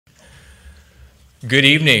Good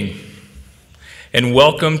evening, and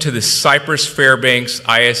welcome to the Cypress-Fairbanks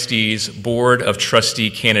ISD's Board of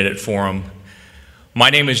Trustee Candidate Forum.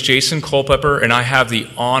 My name is Jason Culpepper, and I have the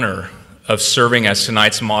honor of serving as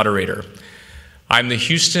tonight's moderator. I'm the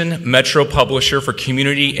Houston Metro Publisher for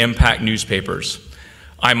Community Impact Newspapers.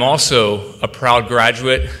 I'm also a proud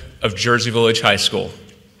graduate of Jersey Village High School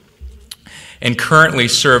and currently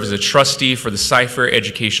serve as a trustee for the Cy-Fair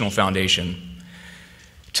Educational Foundation.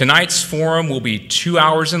 Tonight's forum will be 2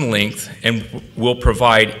 hours in length and will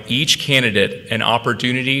provide each candidate an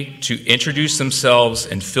opportunity to introduce themselves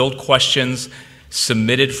and field questions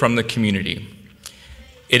submitted from the community.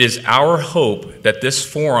 It is our hope that this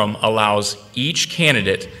forum allows each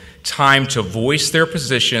candidate time to voice their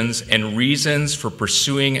positions and reasons for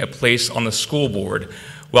pursuing a place on the school board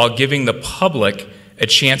while giving the public a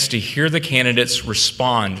chance to hear the candidates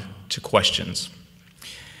respond to questions.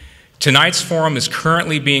 Tonight's forum is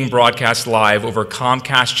currently being broadcast live over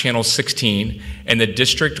Comcast Channel 16 and the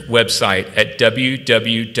district website at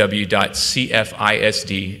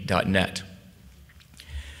www.cfisd.net.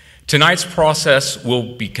 Tonight's process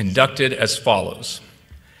will be conducted as follows.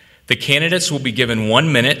 The candidates will be given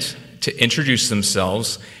 1 minute to introduce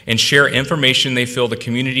themselves and share information they feel the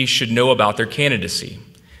community should know about their candidacy.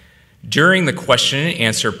 During the question and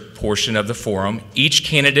answer portion of the forum, each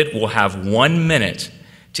candidate will have 1 minute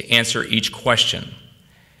to answer each question.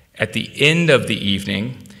 At the end of the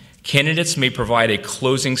evening, candidates may provide a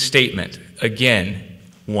closing statement, again,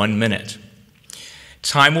 1 minute.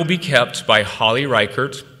 Time will be kept by Holly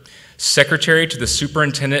Reichert, Secretary to the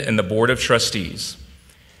Superintendent and the Board of Trustees.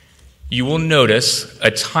 You will notice a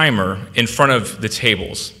timer in front of the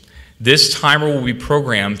tables. This timer will be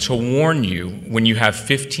programmed to warn you when you have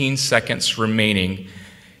 15 seconds remaining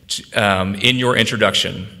in your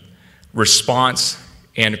introduction, response,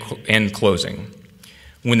 and closing.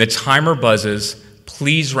 When the timer buzzes,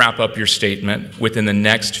 please wrap up your statement within the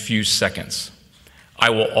next few seconds. I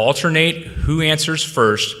will alternate who answers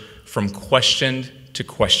first from question to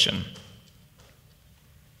question.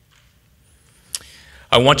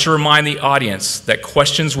 I want to remind the audience that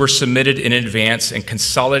questions were submitted in advance and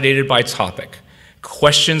consolidated by topic.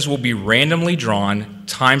 Questions will be randomly drawn,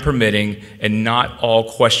 time permitting, and not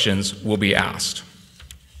all questions will be asked.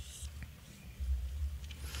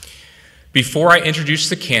 Before I introduce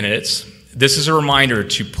the candidates, this is a reminder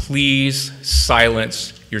to please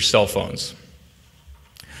silence your cell phones.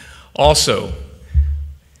 Also,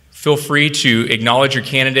 feel free to acknowledge your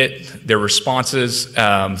candidate, their responses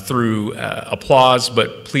through applause,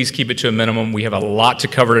 but please keep it to a minimum. We have a lot to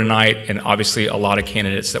cover tonight and obviously a lot of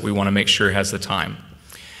candidates that we want to make sure has the time.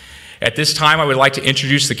 At this time, I would like to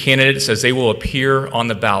introduce the candidates as they will appear on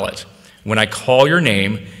the ballot. When I call your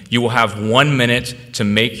name, you will have 1 minute to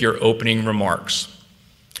make your opening remarks.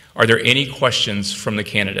 Are there any questions from the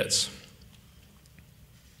candidates?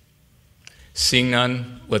 Seeing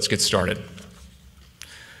none, let's get started.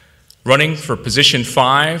 Running for position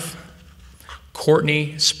 5,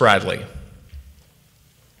 Courtney Spradley.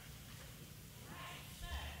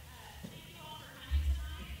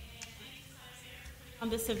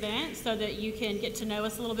 On this event so that you can get to know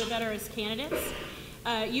us a little bit better as candidates.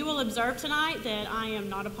 You will observe tonight that I am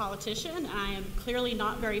not a politician. I am clearly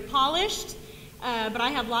not very polished, but I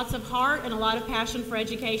have lots of heart and a lot of passion for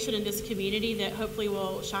education in this community that hopefully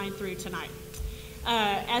will shine through tonight.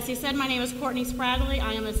 As he said, my name is Courtney Spradley.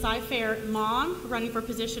 I am a Cy-Fair mom running for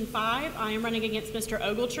position 5. I am running against Mr.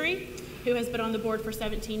 Ogletree, who has been on the board for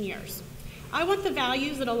 17 years. I want the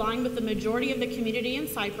values that align with the majority of the community in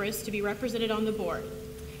Cypress to be represented on the board.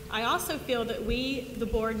 I also feel that we, the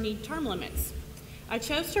board, need term limits. I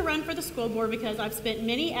chose to run for the school board because I've spent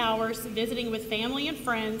many hours visiting with family and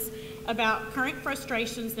friends about current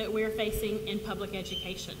frustrations that we're facing in public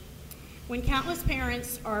education. When countless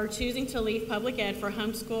parents are choosing to leave public ed for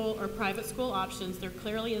homeschool or private school options, there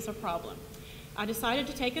clearly is a problem. I decided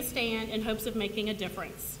to take a stand in hopes of making a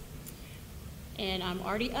difference. And I'm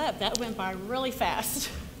already up. That went by really fast.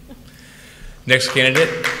 Next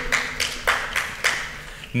candidate,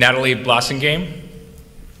 Natalie Blassingame.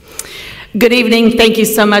 Good evening. Thank you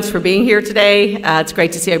so much for being here today. It's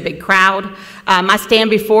great to see a big crowd. I stand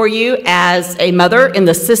before you as a mother in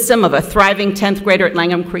the system of a thriving 10th grader at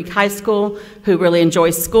Langham Creek High School who really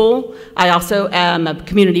enjoys school. I also am a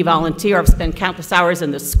community volunteer. I've spent countless hours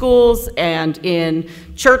in the schools and in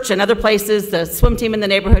church and other places, the swim team in the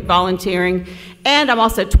neighborhood volunteering. And I'm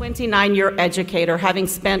also a 29-year educator, having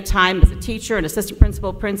spent time as a teacher, an assistant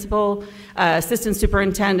principal, assistant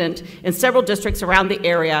superintendent in several districts around the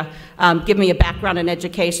area, give me a background in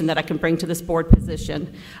education that I can bring to this board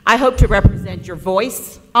position. I hope to represent your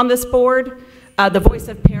voice on this board, The voice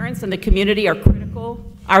of parents and the community are critical.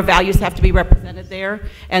 Our values have to be represented there,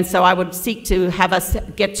 and so I would seek to have us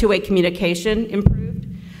get two-way communication improved.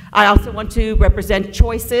 I also want to represent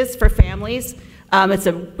choices for families. It's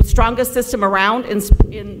the strongest system around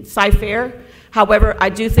in Cy-Fair. However, I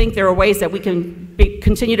do think there are ways that we can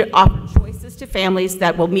continue to offer choices to families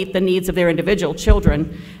that will meet the needs of their individual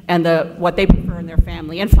children and what they prefer in their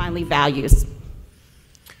family. And finally, values.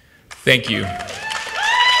 Thank you.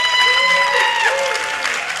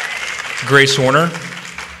 Grace Horner.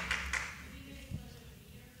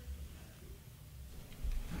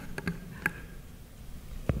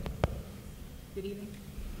 Good evening.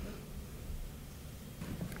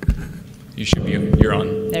 You're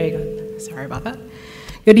on. There you go. Sorry about that.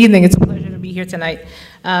 Good evening. It's a pleasure to be here tonight.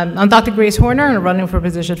 I'm Dr. Grace Horner, and I'm running for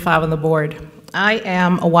position 5 on the board. I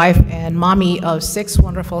am a wife and mommy of 6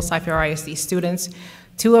 wonderful Cy-Fair ISD students,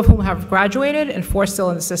 2 of whom have graduated and 4 still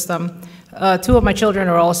in the system. 2 of my children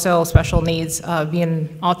are also special needs, being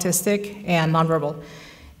autistic and nonverbal.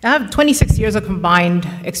 I have 26 years of combined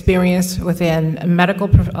experience within a medical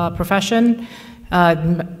profession,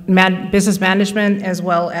 business management, as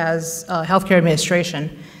well as healthcare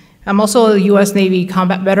administration. I'm also a U.S. Navy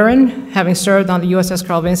combat veteran, having served on the USS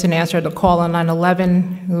Carl Vinson, answered the call on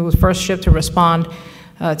 9/11, who was first ship to respond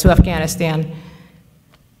to Afghanistan.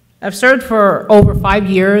 I've served for over 5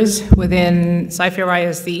 years within Cy-Fair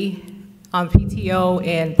ISD, on PTO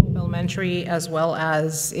in Pope Elementary, as well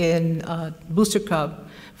as in Booster Club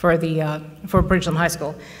for Bridgeland High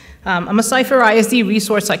School. I'm a Cy-Fair ISD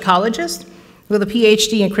resource psychologist with a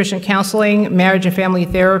PhD in Christian counseling, marriage and family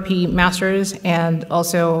therapy, master's, and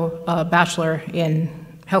also a bachelor in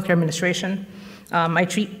healthcare administration. I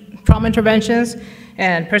treat trauma interventions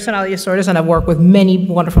and personality disorders, and I've worked with many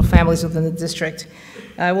wonderful families within the district.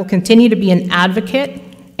 I will continue to be an advocate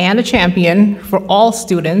and a champion for all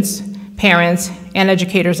students, parents, and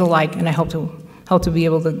educators alike, and I hope to be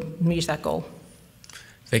able to reach that goal.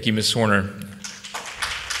 Thank you, Ms. Horner.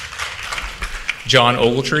 John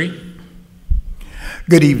Ogletree.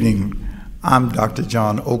 Good evening. I'm Dr.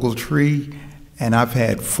 John Ogletree, and I've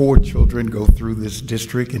had 4 children go through this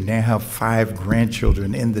district and now have 5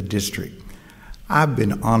 grandchildren in the district. I've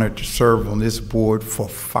been honored to serve on this board for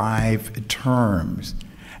 5 terms,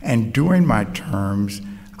 and during my terms,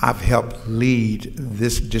 I've helped lead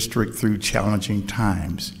this district through challenging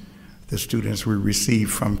times. The students we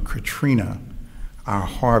received from Katrina, our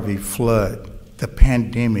Harvey flood, the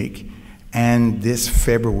pandemic, and this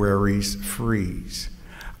February's freeze.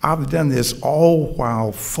 I've done this all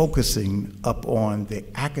while focusing upon the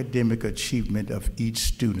academic achievement of each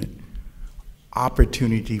student,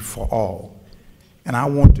 opportunity for all. And I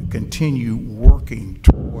want to continue working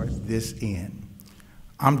toward this end.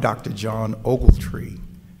 I'm Dr. John Ogletree,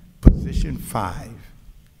 position 5,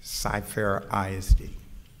 Cy-Fair ISD.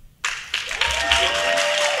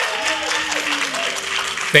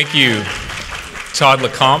 Thank you. Todd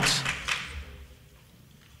LeCompte.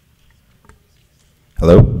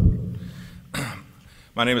 Hello.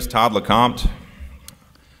 My name is Todd LeCompte.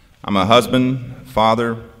 I'm a husband,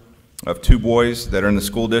 father of 2 boys that are in the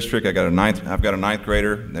school district. I've got a ninth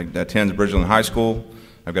grader that attends Bridgeland High School.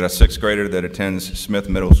 I've got a 6th grader that attends Smith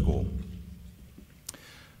Middle School.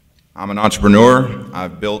 I'm an entrepreneur.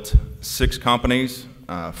 I've built 6 companies,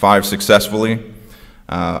 5 successfully.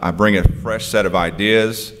 I bring a fresh set of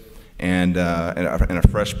ideas and a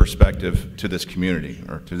fresh perspective to this community,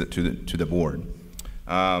 or to the board.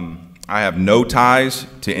 I have no ties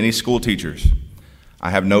to any school teachers. I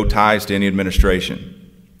have no ties to any administration.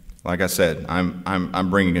 Like I said, I'm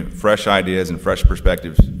bringing fresh ideas and fresh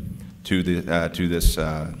perspectives to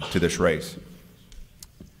this race.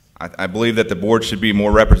 I believe that the board should be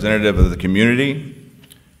more representative of the community,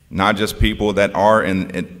 not just people that are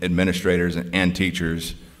administrators and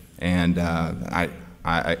teachers. And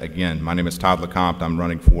again, my name is Todd LeCompte. I'm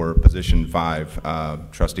running for position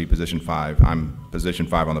 5, trustee position 5. I'm position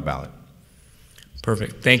 5 on the ballot.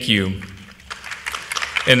 Perfect. Thank you.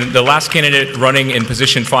 And the last candidate running in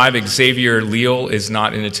position 5, Xavier Leal, is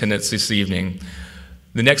not in attendance this evening.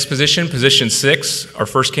 The next position, position 6, our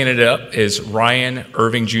first candidate up is Ryan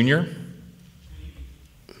Irving Jr.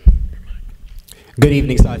 Good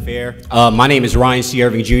evening, Cy-Fair. My name is Ryan C.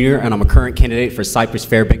 Irving Jr., and I'm a current candidate for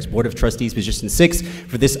Cypress-Fairbanks Board of Trustees, position 6,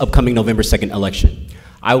 for this upcoming November 2nd election.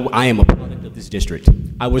 I am a product of this district.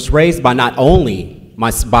 I was raised by not only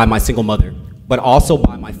by my single mother, but also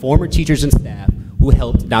by my former teachers and staff who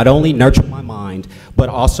helped not only nurture my mind, but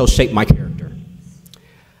also shape my character.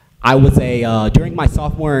 I was during my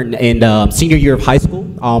sophomore and senior year of high school,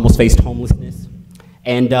 I almost faced homelessness.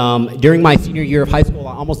 And during my senior year of high school,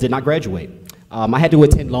 I almost did not graduate. I had to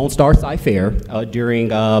attend Lone Star Cy-Fair during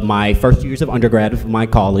my first years of undergrad of my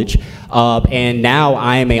college, and now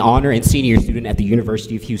I am an honor and senior student at the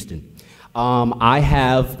University of Houston. I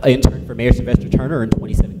have interned for Mayor Sylvester Turner in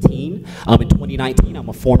 2017. In 2019, I'm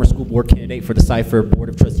a former school board candidate for the Cy-Fair Board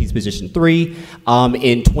of Trustees Position 3.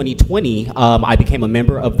 In 2020, I became a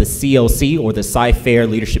member of the CLC, or the Cy-Fair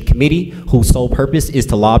Leadership Committee, whose sole purpose is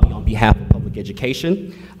to lobby on behalf of public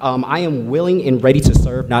education. I am willing and ready to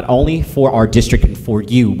serve not only for our district and for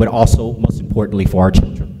you, but also, most importantly, for our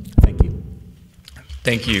children. Thank you.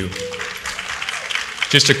 Thank you.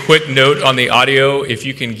 Just a quick note on the audio, if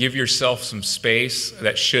you can give yourself some space,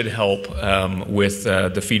 that should help with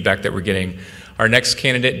the feedback that we're getting. Our next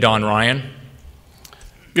candidate, Don Ryan.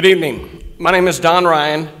 Good evening. My name is Don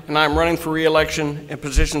Ryan, and I'm running for re-election in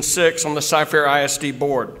position 6 on the Cy-Fair ISD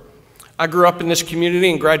board. I grew up in this community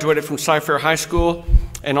and graduated from Cy-Fair High School,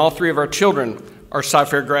 and all 3 of our children are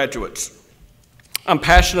Cy-Fair graduates. I'm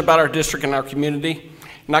passionate about our district and our community,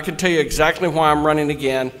 and I can tell you exactly why I'm running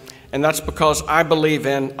again, and that's because I believe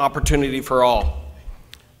in opportunity for all.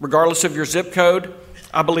 Regardless of your zip code,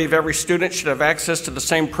 I believe every student should have access to the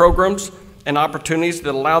same programs and opportunities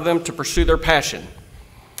that allow them to pursue their passion.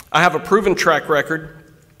 I have a proven track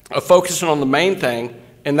record of focusing on the main thing,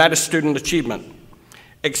 and that is student achievement.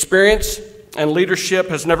 Experience and leadership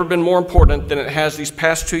has never been more important than it has these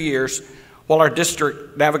past 2 years while our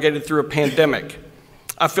district navigated through a pandemic.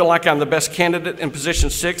 I feel like I'm the best candidate in position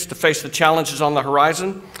 6 to face the challenges on the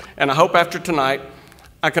horizon, and I hope after tonight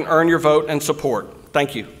I can earn your vote and support.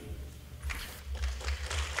 Thank you.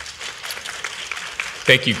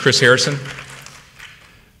 Thank you. Chris Harrison.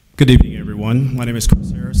 Good evening, everyone. My name is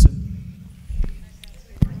Chris Harrison.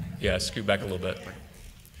 Yeah, scoot back a little bit.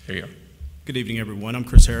 There you go. Good evening, everyone. I'm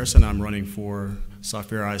Chris Harrison. I'm running for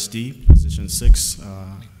Cy-Fair ISD, position 6,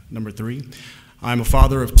 number 3. I'm a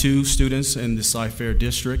father of 2 students in the Cy-Fair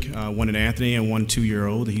district, one in Anthony and one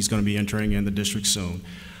 2-year-old. He's going to be entering in the district soon.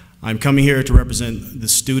 I'm coming here to represent the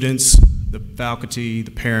students, the faculty,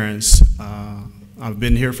 the parents. I've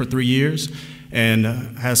been here for 3 years and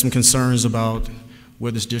have some concerns about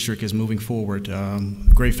where this district is moving forward.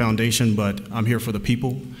 Great foundation, but I'm here for the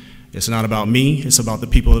people. It's not about me, it's about the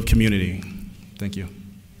people of the community. Thank you.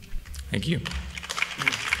 Thank you.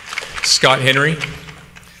 Scott Henry.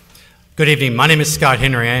 Good evening. My name is Scott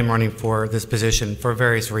Henry. I am running for this position for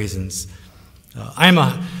various reasons. I am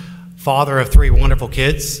a father of 3 wonderful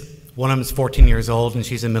kids. One of them is 14 years old, and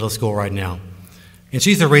she's in middle school right now. And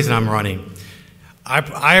she's the reason I'm running.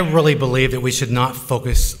 I really believe that we should not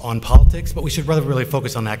focus on politics, but we should rather really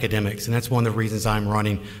focus on academics, and that's one of the reasons I'm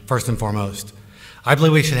running first and foremost. I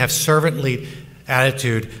believe we should have servant-lead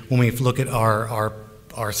attitude when we look at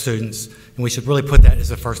our students, and we should really put that as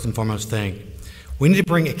the first and foremost thing. We need to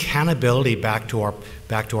bring accountability back to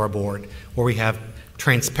our board, where we have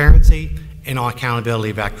transparency and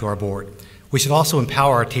accountability back to our board. We should also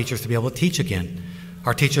empower our teachers to be able to teach again.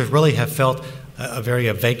 Our teachers really have felt a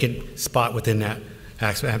vacant spot within that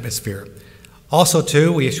atmosphere. Also,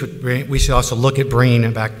 too, we should also look at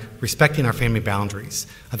bringing back respecting our family boundaries.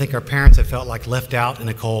 I think our parents have felt like left out in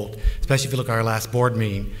the cold, especially if you look at our last board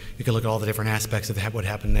meeting. You can look at all the different aspects of what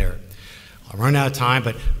happened there. I'm running out of time,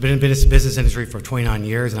 but I've been in the business industry for 29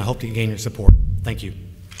 years, and I hope to gain your support. Thank you.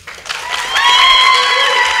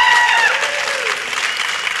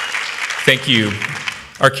 Thank you.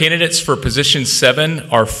 Our candidates for position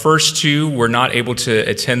 7, our first 2 were not able to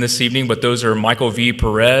attend this evening, but those are Michael V.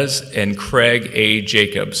 Perez and Craig A.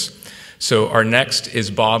 Jacobs. So our next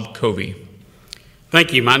is Bob Covey.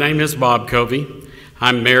 Thank you. My name is Bob Covey.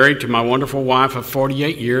 I'm married to my wonderful wife of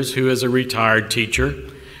 48 years, who is a retired teacher.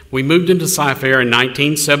 We moved into Cy-Fair in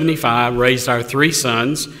 1975, raised our 3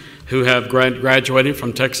 sons, who have graduated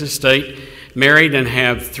from Texas State, married, and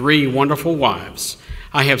have 3 wonderful wives.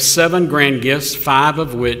 I have 7 grandgifts, 5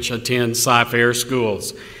 of which attend Cy-Fair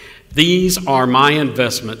schools. These are my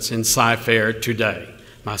investments in Cy-Fair today.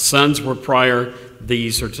 My sons were prior,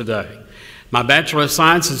 these are today. My Bachelor of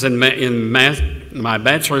Science is in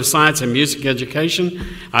Music Education.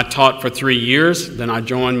 I taught for 3 years. Then I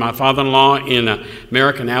joined my father-in-law in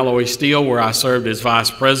American Alloy Steel, where I served as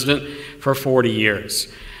vice president for 40 years.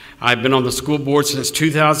 I've been on the school board since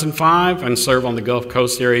 2005 and serve on the Gulf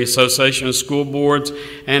Coast Area Association of School Boards,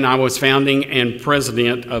 and I was founding and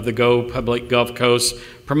president of the Go Public Gulf Coast,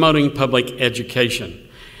 promoting public education.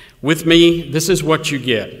 With me, this is what you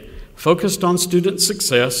get. Focused on student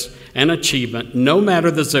success and achievement, no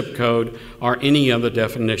matter the zip code or any other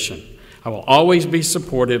definition. I will always be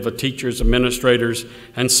supportive of teachers, administrators,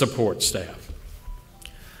 and support staff.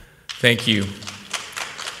 Thank you.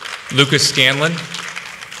 Lucas Scanlon.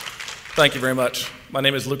 Thank you very much. My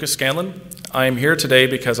name is Lucas Scanlon. I am here today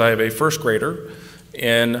because I have a first grader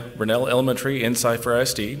in Grinnell Elementary in Cy-Fair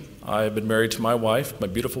ISD. I've been married to my wife, my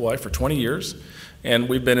beautiful wife, for 20 years, and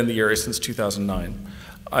we've been in the area since 2009.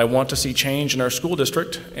 I want to see change in our school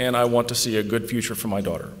district, and I want to see a good future for my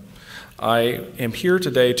daughter. I am here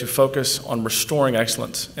today to focus on restoring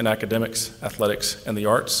excellence in academics, athletics, and the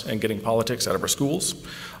arts, and getting politics out of our schools.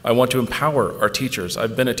 I want to empower our teachers.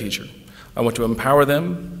 I've been a teacher. I want to empower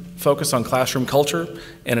them, focus on classroom culture,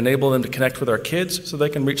 and enable them to connect with our kids so they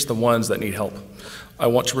can reach the ones that need help. I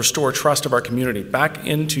want to restore trust of our community back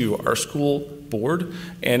into our school board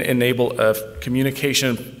and enable a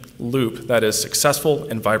communication loop that is successful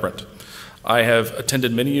and vibrant. I have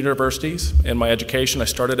attended many universities. In my education, I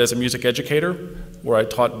started as a music educator where I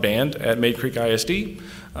taught band at Maid Creek ISD.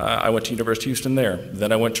 I went to University of Houston there.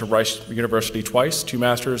 Then I went to Rice University twice, 2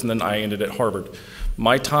 masters, and then I ended at Harvard.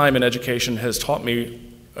 My time in education has taught me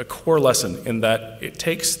a core lesson in that it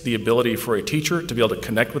takes the ability for a teacher to be able to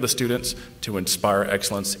connect with the students to inspire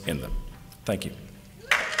excellence in them. Thank you.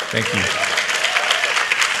 Thank you.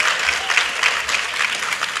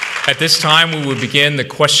 At this time, we will begin the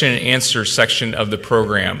question and answer section of the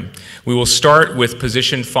program. We will start with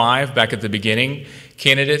position 5 back at the beginning.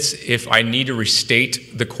 Candidates, if I need to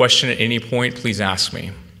restate the question at any point, please ask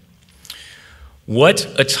me. What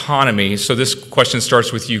autonomy, so this question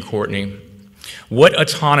starts with you, Courtney. What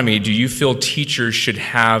autonomy do you feel teachers should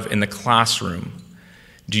have in the classroom?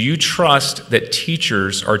 Do you trust that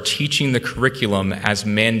teachers are teaching the curriculum as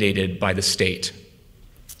mandated by the state?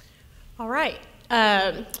 All right.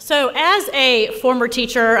 So as a former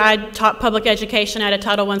teacher, I taught public education at a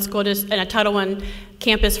Title I school and a Title I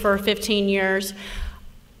campus for 15 years.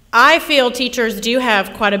 I feel teachers do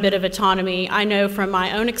have quite a bit of autonomy. I know from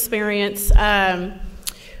my own experience,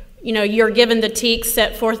 you know, you're given the TEKS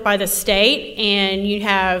set forth by the state, and you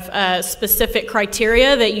have specific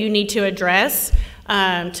criteria that you need to address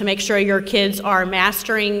to make sure your kids are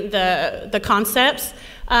mastering the concepts.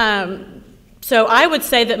 So I would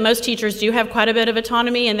say that most teachers do have quite a bit of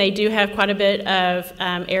autonomy, and they do have quite a bit of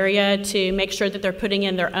area to make sure that they're putting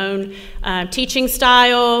in their own teaching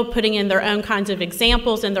style, putting in their own kinds of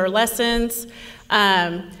examples in their lessons.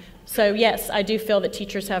 So yes, I do feel that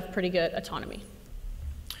teachers have pretty good autonomy.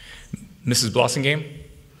 Mrs. Blossingame?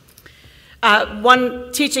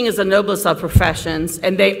 Teaching is the noblest of professions,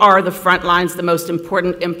 and they are the front lines, the most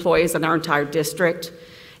important employees in our entire district.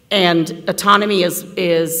 And autonomy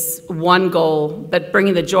is one goal, but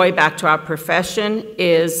bringing the joy back to our profession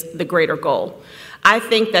is the greater goal. I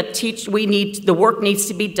think that the work needs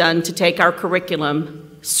to be done to take our curriculum,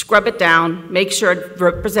 scrub it down, make sure it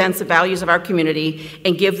represents the values of our community,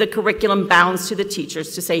 and give the curriculum balance to the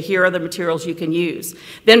teachers to say, here are the materials you can use.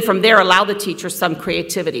 Then from there, allow the teachers some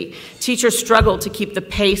creativity. Teachers struggle to keep the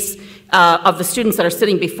pace of the students that are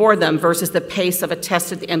sitting before them versus the pace of a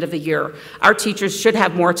test at the end of the year. Our teachers should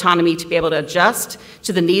have more autonomy to be able to adjust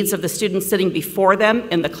to the needs of the students sitting before them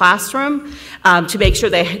in the classroom, to make sure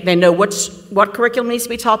they know what curriculum needs to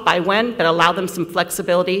be taught by when, but allow them some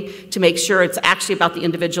flexibility to make sure it's actually about the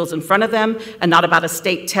individuals in front of them and not about a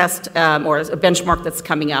state test or a benchmark that's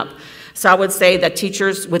coming up. So I would say that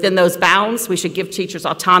teachers, within those bounds, we should give teachers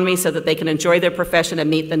autonomy so that they can enjoy their profession and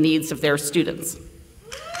meet the needs of their students.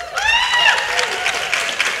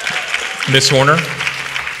 Ms. Horner?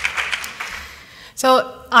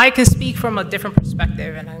 So I can speak from a different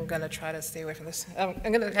perspective, and I'm going to try to stay away from this.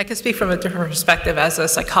 I can speak from a different perspective as a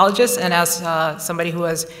psychologist and as somebody who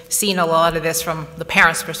has seen a lot of this from the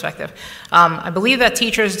parents' perspective. I believe that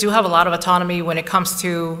teachers do have a lot of autonomy when it comes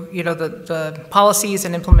to, you know, the policies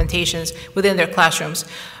and implementations within their classrooms.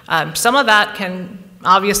 Some of that can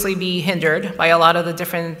obviously be hindered by a lot of the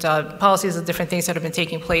different policies and different things that have been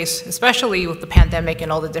taking place, especially with the pandemic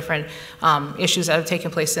and all the different issues that have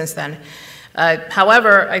taken place since then.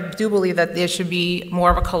 However, I do believe that there should be more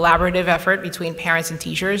of a collaborative effort between parents and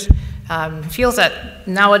teachers. It feels that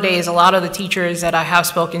nowadays a lot of the teachers that I have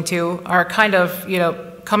spoken to are kind of, you know,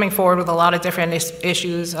 coming forward with a lot of different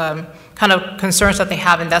issues, kind of concerns that they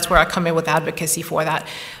have, and that's where I come in with advocacy for that.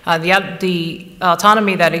 The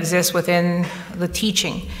autonomy that exists within the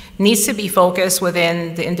teaching needs to be focused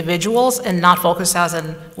within the individuals and not focused as in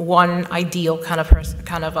one ideal kind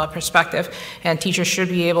of perspective. And teachers should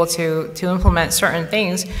be able to implement certain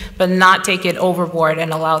things, but not take it overboard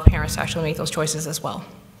and allow parents to actually make those choices as well.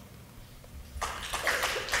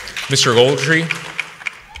 Mr. Ogletree?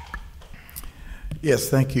 Yes,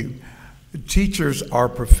 thank you. Teachers are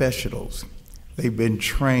professionals. They've been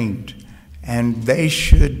trained, and they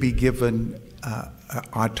should be given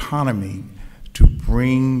autonomy to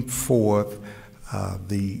bring forth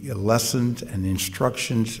the lessons and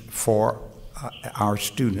instructions for our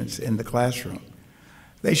students in the classroom.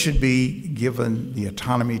 They should be given the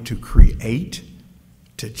autonomy to create,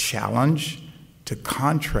 to challenge, to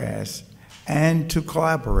contrast, and to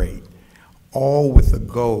collaborate, all with the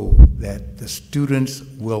goal that the students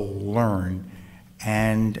will learn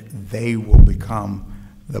and they will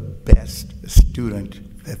become the best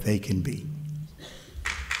student that they can be.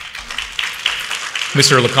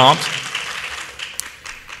 Mr. Lecomte.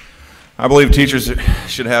 I believe teachers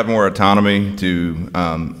should have more autonomy to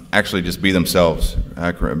actually just be themselves,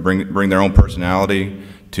 bring their own personality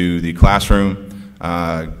to the classroom,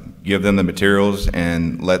 give them the materials,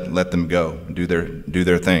 and let them go, do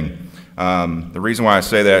their thing. The reason why I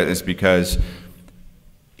say that is because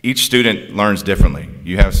each student learns differently.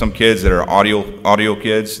 You have some kids that are audio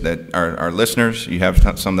kids that are listeners. You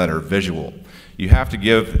have some that are visual. You have to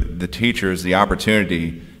give the teachers the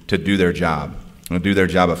opportunity to do their job and do their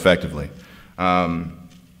job effectively.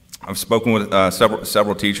 I've spoken with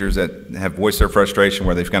several teachers that have voiced their frustration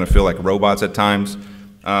where they kind of feel like robots at times.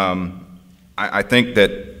 I think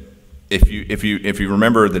that if you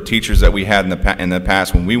remember the teachers that we had in the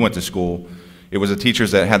past when we went to school, it was the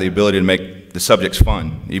teachers that had the ability to make the subjects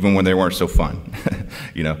fun, even when they weren't so fun,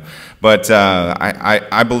 you know. But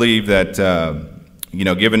I believe that you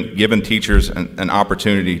know, given teachers an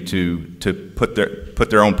opportunity to put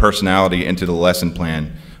their own personality into the lesson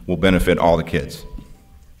plan will benefit all the kids.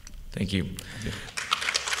 Thank you.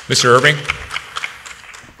 Mr. Irving?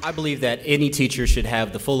 I believe that any teacher should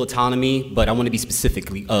have the full autonomy, but I want to be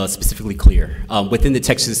specifically clear. Within the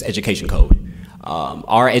Texas Education Code,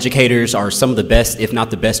 our educators are some of the best, if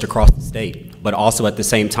not the best, across the state. But also at the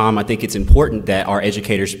same time, I think it's important that our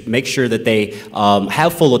educators make sure that they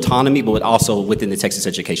have full autonomy, but also within the Texas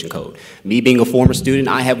Education Code. Me being a former student,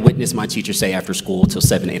 I have witnessed my teachers stay after school till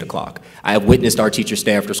 7, 8 o'clock. I have witnessed our teachers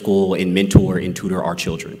stay after school and mentor and tutor our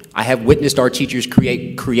children. I have witnessed our teachers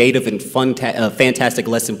create creative and fun, fantastic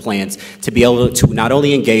lesson plans to be able to not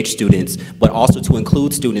only engage students, but also to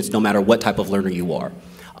include students no matter what type of learner you are.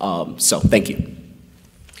 So, thank you.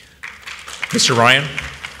 Mr. Ryan?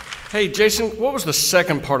 Hey, Jason, what was the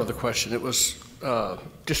second part of the question? It was,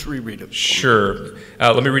 just reread it. Sure.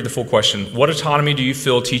 Let me read the full question. What autonomy do you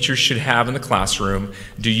feel teachers should have in the classroom?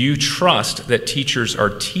 Do you trust that teachers are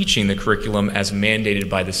teaching the curriculum as mandated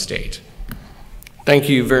by the state? Thank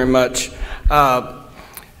you very much.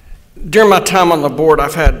 During my time on the board,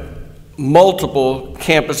 I've had multiple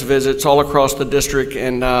campus visits all across the district,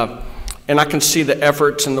 and I can see the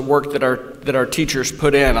efforts and the work that our teachers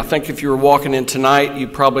put in. I think if you were walking in tonight, you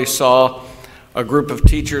probably saw a group of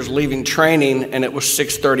teachers leaving training, and it was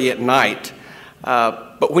 6:30 at night.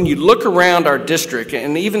 But when you look around our district,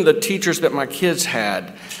 and even the teachers that my kids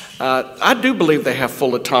had, I do believe they have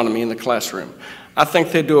full autonomy in the classroom. I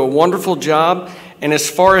think they do a wonderful job, and as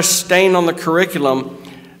far as staying on the curriculum,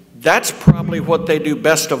 that's probably what they do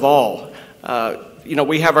best of all. You know,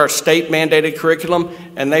 we have our state-mandated curriculum,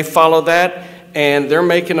 and they follow that, and they're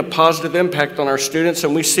making a positive impact on our students,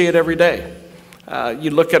 and we see it every day.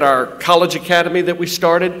 You look at our college academy that we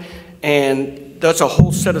started, and that's a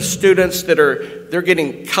whole set of students that they're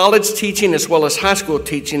getting college teaching as well as high school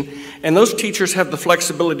teaching, and those teachers have the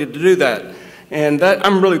flexibility to do that. And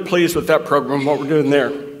I'm really pleased with that program, what we're doing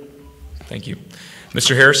there. Thank you.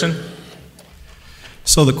 Mr. Harrison?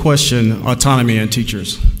 So the question, autonomy and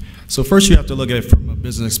teachers. So first you have to look at it from a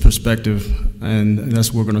business perspective, and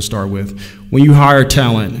that's what we're going to start with. When you hire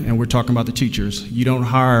talent, and we're talking about the teachers, you don't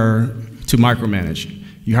hire to micromanage.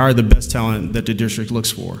 You hire the best talent that the district looks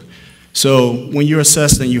for. So when you're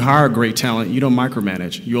assessed and you hire great talent, you don't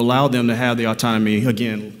micromanage. You allow them to have the autonomy,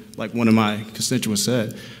 again, like one of my constituents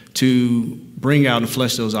said, to bring out and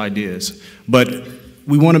flesh those ideas. But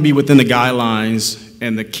we want to be within the guidelines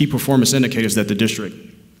and the key performance indicators that the district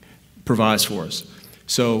provides for us.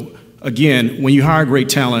 So again, when you hire great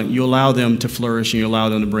talent, you allow them to flourish and you allow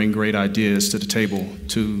them to bring great ideas to the table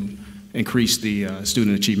to increase the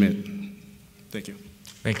student achievement. Thank you.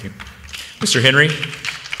 Thank you. Mr. Henry?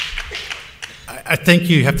 I think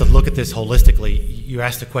you have to look at this holistically. You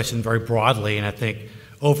asked the question very broadly, and I think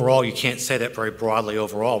overall you can't say that very broadly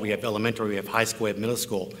overall. We have elementary, we have high school, we have middle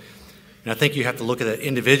school. And I think you have to look at it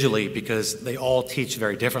individually because they all teach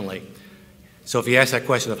very differently. So if you ask that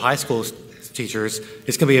question of high school teachers,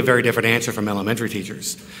 it's going to be a very different answer from elementary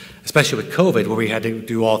teachers, especially with COVID where we had to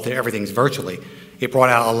do everything virtually. It brought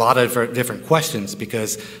out a lot of different questions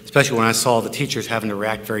because, especially when I saw the teachers having to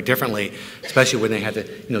react very differently, especially when they had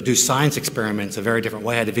to do science experiments a very different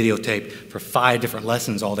way, I had to videotape for 5 different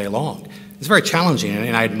lessons all day long. It's very challenging,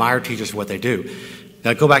 and I admire teachers for what they do.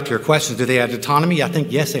 Now, go back to your questions. Do they have autonomy? I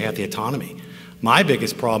think, yes, they have the autonomy. My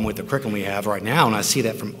biggest problem with the curriculum we have right now, and I see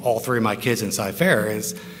that from all three of my kids in Cy-Fair,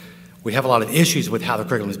 is we have a lot of issues with how the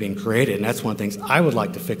curriculum is being created, and that's one of the things I would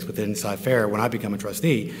like to fix within Cy-Fair when I become a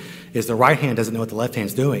trustee, is the right hand doesn't know what the left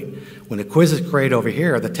hand's doing. When the quiz is created over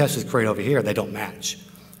here, the test is created over here, they don't match.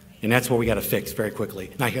 And that's what we got to fix very quickly.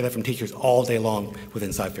 And I hear that from teachers all day long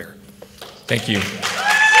within Cy-Fair. Thank you.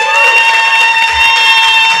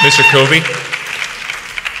 Mr. Covey?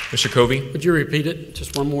 Mr. Covey? Would you repeat it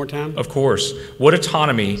just one more time? Of course. What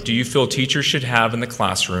autonomy do you feel teachers should have in the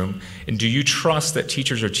classroom, and do you trust that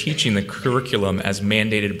teachers are teaching the curriculum as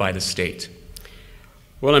mandated by the state?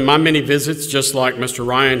 Well, in my many visits, just like Mr.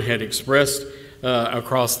 Ryan had expressed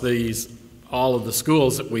across all of the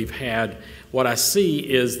schools that we've had, what I see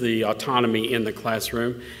is the autonomy in the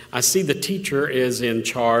classroom. I see the teacher is in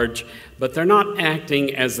charge, but they're not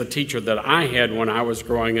acting as the teacher that I had when I was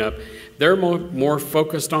growing up. They're more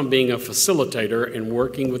focused on being a facilitator and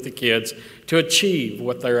working with the kids to achieve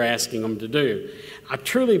what they're asking them to do. I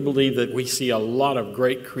truly believe that we see a lot of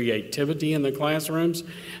great creativity in the classrooms.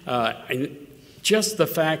 And just the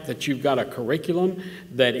fact that you've got a curriculum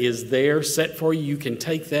that is there set for you, you can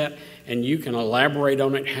take that and you can elaborate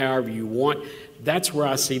on it however you want. That's where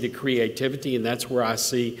I see the creativity, and that's where I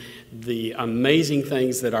see the amazing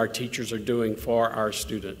things that our teachers are doing for our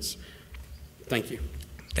students. Thank you.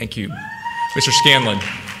 Thank you. Mr. Scanlon.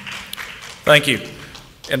 Thank you.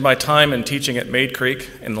 In my time in teaching at Maid Creek,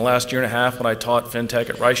 in the last year and a half when I taught FinTech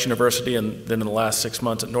at Rice University, and then in the last 6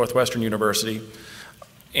 months at Northwestern University,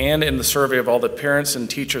 and in the survey of all the parents and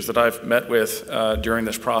teachers that I've met with during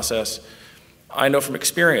this process, I know from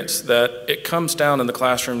experience that it comes down in the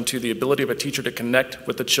classroom to the ability of a teacher to connect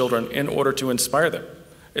with the children in order to inspire them.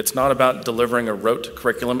 It's not about delivering a rote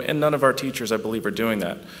curriculum, and none of our teachers, I believe, are doing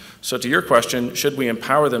that. So to your question, should we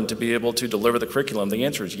empower them to be able to deliver the curriculum? The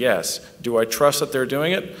answer is yes. Do I trust that they're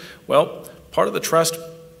doing it? Well, part of the trust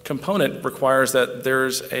component requires that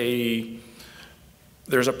there's a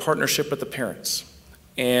partnership with the parents.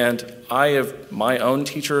 And I have my own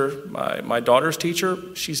teacher, my daughter's teacher.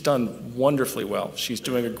 She's done wonderfully well. She's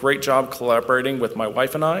doing a great job collaborating with my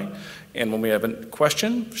wife and I. And when we have a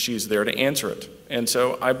question, she's there to answer it. And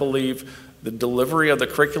so I believe the delivery of the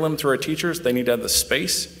curriculum through our teachers, they need to have the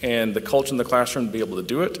space and the culture in the classroom to be able to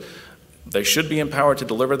do it. They should be empowered to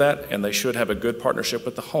deliver that, and they should have a good partnership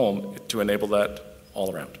with the home to enable that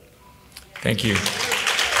all around. Thank you.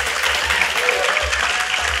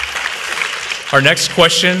 Our next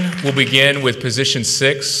question will begin with position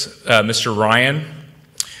 6, Mr. Ryan.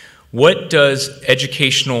 What does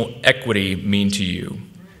educational equity mean to you?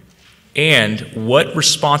 And what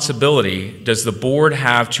responsibility does the board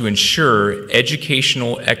have to ensure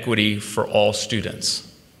educational equity for all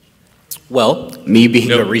students? Well, me being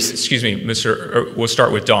a recent... Excuse me, we'll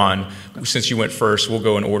start with Don. Since you went first, we'll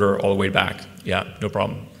go in order all the way back. Yeah, no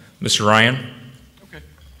problem. Mr. Ryan?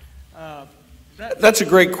 That's a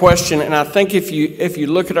great question, and I think if you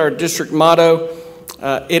look at our district motto,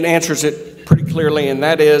 it answers it pretty clearly, and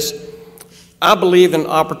that is, I believe in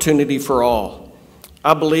opportunity for all.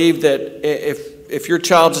 I believe that if your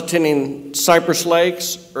child's attending Cypress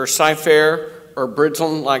Lakes or Cy-Fair or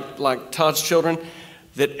Bridgeland, like Todd's children,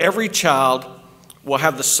 that every child will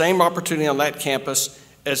have the same opportunity on that campus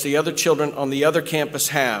as the other children on the other campus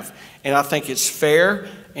have. And I think it's fair,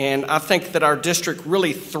 and I think that our district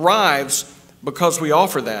really thrives because we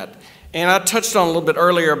offer that. And I touched on a little bit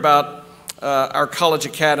earlier about our college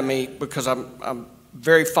academy, because I'm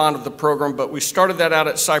very fond of the program, but we started that out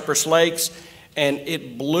at Cypress Lakes, and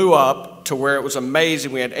it blew up to where it was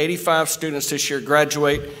amazing. We had 85 students this year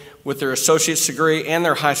graduate with their associate's degree and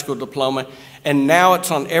their high school diploma, and now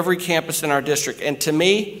it's on every campus in our district. And to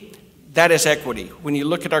me, that is equity. When you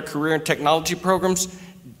look at our career and technology programs,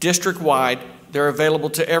 district-wide, they're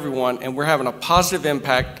available to everyone, and we're having a positive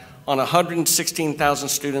impact on 116,000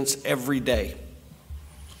 students every day.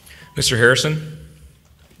 Mr. Harrison?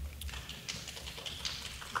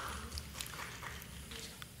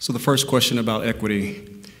 So the first question about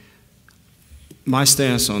equity, my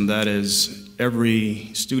stance on that is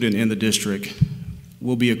every student in the district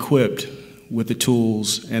will be equipped with the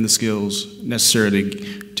tools and the skills necessary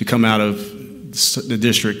to come out of the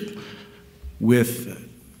district with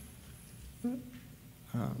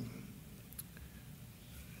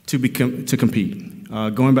to compete.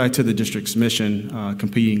 Going back to the district's mission,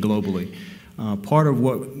 competing globally. Part of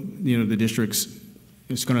what the district's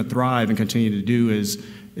is going to thrive and continue to do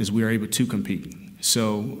is we are able to compete.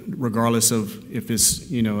 So regardless of if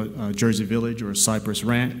it's a Jersey Village or a Cypress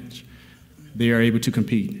Ranch, they are able to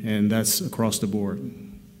compete, and that's across the board.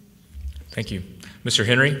 Thank you. Mr.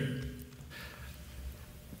 Henry?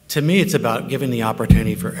 To me, it's about giving the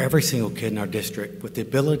opportunity for every single kid in our district with the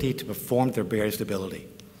ability to perform to their greatest ability.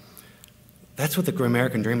 That's what the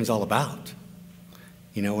American Dream is all about.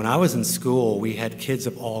 You know, when I was in school, we had kids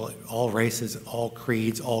of all races, all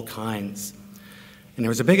creeds, all kinds. And there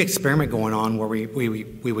was a big experiment going on where we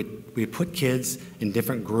would put kids in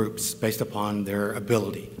different groups based upon their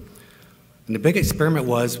ability. And the big experiment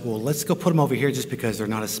was, well, let's go put them over here just because they're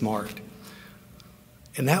not as smart.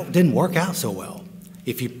 And that didn't work out so well.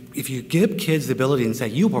 If you give kids the ability and say,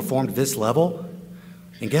 you perform to this level,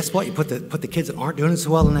 and guess what? You put the kids that aren't doing so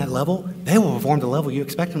well in that level, they will perform to the level you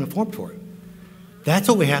expect them to perform for. That's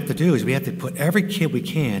what we have to do, is we have to put every kid we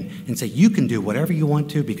can and say, you can do whatever you want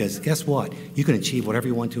to, because guess what? You can achieve whatever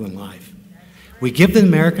you want to in life. We give them the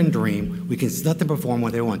American dream, we can let them perform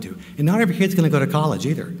what they want to. And not every kid's gonna go to college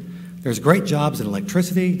either. There's great jobs in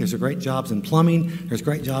electricity, there's great jobs in plumbing, there's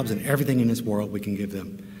great jobs in everything in this world we can give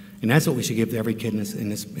them. And that's what we should give to every kid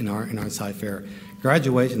in our Cy-Fair.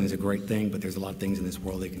 Graduation is a great thing, but there's a lot of things in this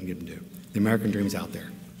world they can give them to. The American dream is out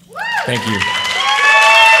there. Thank you.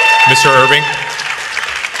 Mr. Irving.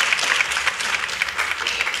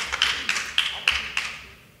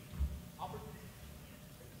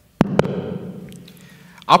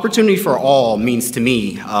 Opportunity for all means to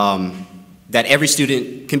me that every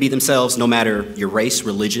student can be themselves no matter your race,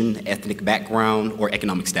 religion, ethnic background, or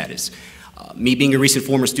economic status. Me being a recent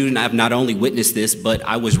former student, I've not only witnessed this, but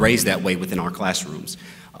I was raised that way within our classrooms.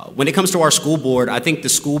 When it comes to our school board, I think the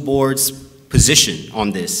school board's position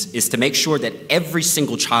on this is to make sure that every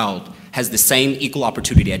single child has the same equal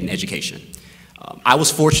opportunity at an education. I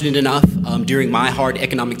was fortunate enough during my hard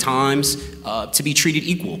economic times to be treated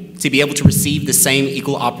equal, to be able to receive the same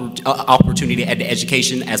equal opportunity at the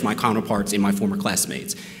education as my counterparts and my former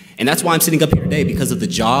classmates. And that's why I'm sitting up here today, because of the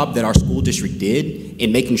job that our school district did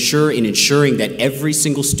in making sure and ensuring that every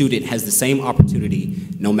single student has the same opportunity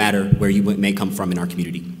no matter where you may come from in our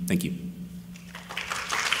community. Thank you.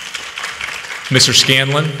 Mr.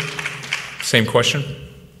 Scanlon, same question.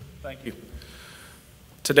 Thank you.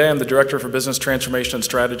 Today I'm the Director for Business Transformation and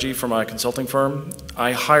Strategy for my consulting firm.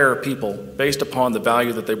 I hire people based upon the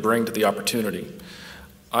value that they bring to the opportunity.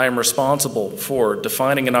 I am responsible for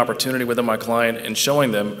defining an opportunity within my client and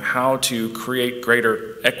showing them how to create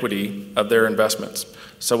greater equity of their investments.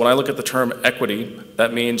 So when I look at the term equity,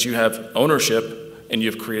 that means you have ownership and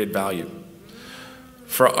you've created value.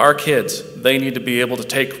 For our kids, they need to be able to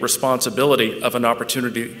take responsibility of an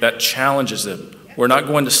opportunity that challenges them. We're not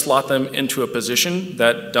going to slot them into a position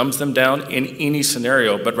that dumbs them down in any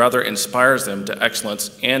scenario, but rather inspires them to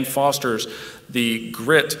excellence and fosters the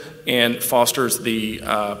grit and fosters the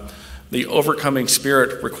overcoming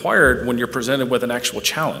spirit required when you're presented with an actual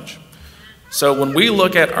challenge. So when we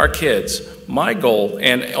look at our kids, my goal,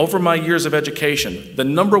 and over my years of education, the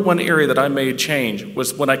 #1 area that I made change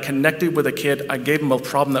was when I connected with a kid, I gave them a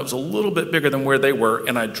problem that was a little bit bigger than where they were,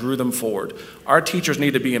 and I drew them forward. Our teachers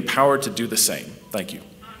need to be empowered to do the same. Thank you.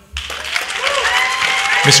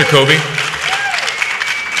 Mr. Kobe.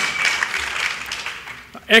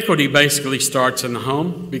 Equity basically starts in the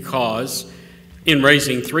home, because in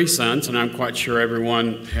raising 3 sons, and I'm quite sure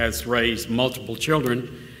everyone has raised multiple children,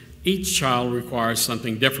 each child requires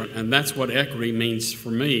something different, and that's what equity means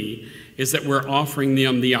for me, is that we're offering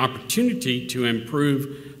them the opportunity to improve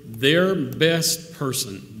their best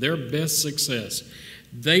person, their best success.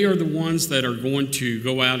 They are the ones that are going to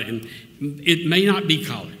go out, and it may not be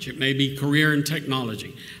college, it may be career and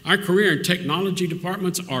technology. Our career and technology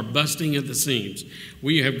departments are busting at the seams.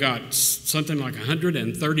 We have got something like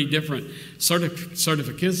 130 different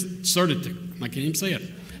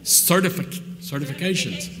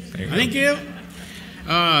certifications. Thank you.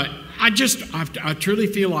 I truly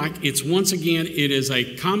feel like it's, once again, it is a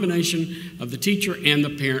combination of the teacher and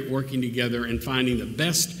the parent working together and finding the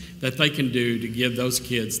best that they can do to give those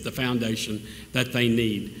kids the foundation that they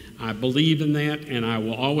need. I believe in that, and I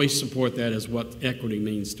will always support that as what equity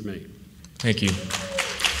means to me. Thank you.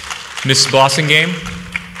 Ms. Blossingame.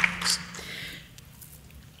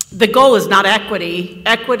 The goal is not equity.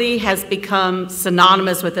 Equity has become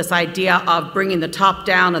synonymous with this idea of bringing the top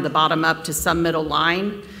down and the bottom up to some middle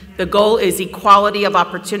line. The goal is equality of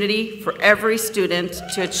opportunity for every student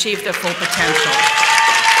to achieve their full potential.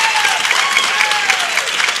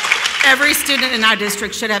 Every student in our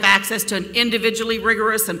district should have access to an individually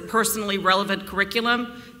rigorous and personally relevant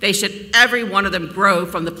curriculum. They should, every one of them, grow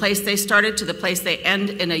from the place they started to the place they end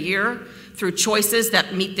in a year through choices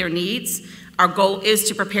that meet their needs. Our goal is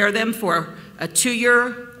to prepare them for a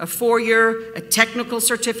 2-year, a 4-year, a technical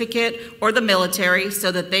certificate, or the military,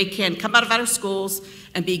 so that they can come out of our schools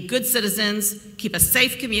and be good citizens, keep a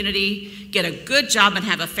safe community, get a good job and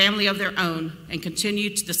have a family of their own, and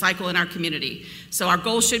continue the cycle in our community. So our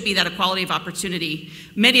goal should be that equality of opportunity.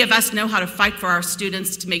 Many of us know how to fight for our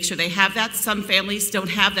students to make sure they have that. Some families don't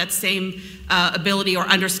have that same ability or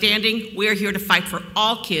understanding. We're here to fight for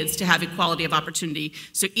all kids to have equality of opportunity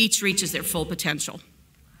so each reaches their full potential.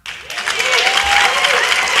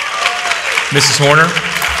 Mrs. Horner?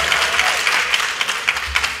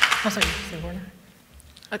 Oh, sorry, Mr. Horner.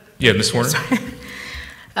 Yeah, Ms.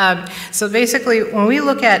 Horner? So basically, when we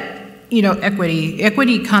look at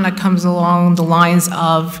equity kind of comes along the lines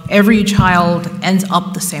of every child ends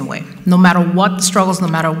up the same way. No matter what the struggles, no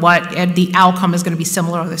matter what, the outcome is going to be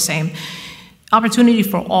similar or the same. Opportunity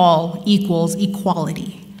for all equals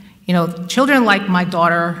equality. Children like my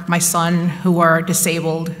daughter, my son, who are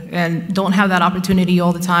disabled and don't have that opportunity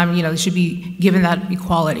all the time, they should be given that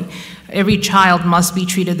equality. Every child must be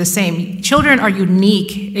treated the same. Children are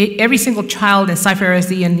unique. Every single child in Cy-Fair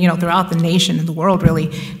ISD and throughout the nation and the world, really,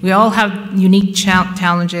 we all have unique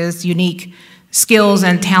challenges, unique skills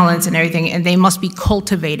and talents and everything, and they must be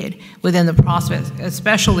cultivated within the process,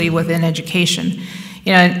 especially within education.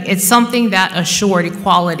 It's something that assured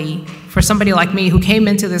equality for somebody like me who came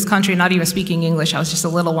into this country not even speaking English. I was just a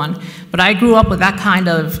little one. But I grew up with that kind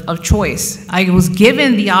of choice. I was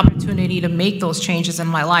given the opportunity to make those changes in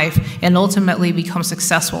my life and ultimately become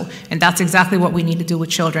successful. And that's exactly what we need to do with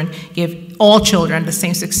children, give all children the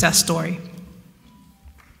same success story.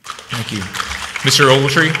 Thank you. Mr.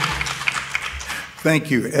 Ogletree?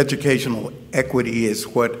 Thank you. Educational equity is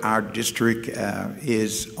what our district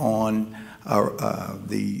is on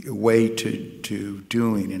the way to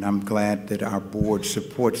doing, and I'm glad that our board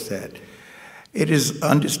supports that. It is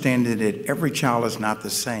understanding that every child is not the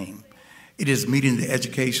same. It is meeting the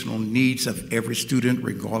educational needs of every student,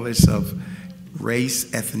 regardless of race,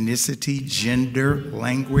 ethnicity, gender,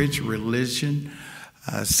 language, religion,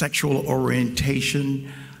 sexual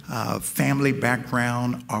orientation, family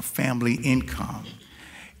background, or family income.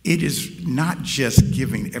 It is not just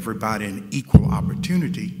giving everybody an equal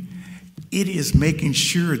opportunity. It is making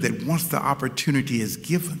sure that once the opportunity is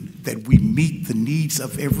given, that we meet the needs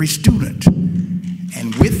of every student.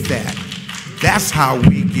 And with that, that's how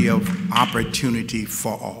we give opportunity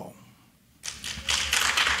for all.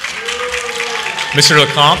 Mr.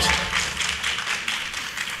 LeCompte?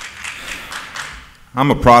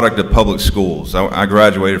 I'm a product of public schools. I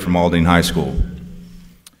graduated from Aldine High School.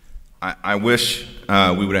 I wish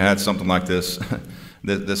we would have had something like this,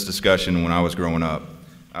 this discussion when I was growing up.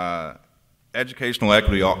 Educational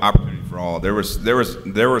equity, opportunity for all. There was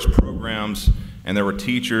programs and there were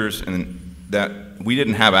teachers and that we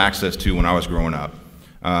didn't have access to when I was growing up.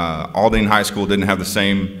 Aldine High School didn't have the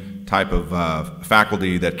same type of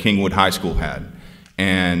faculty that Kingwood High School had,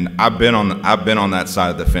 and I've been on that side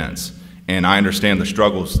of the fence, and I understand the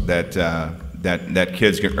struggles that that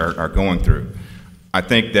kids are going through. I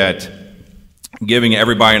think that giving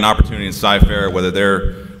everybody an opportunity in Cy-Fair, whether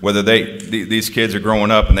these kids are growing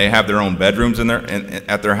up and they have their own bedrooms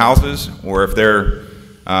at their houses, or if they're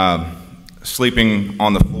sleeping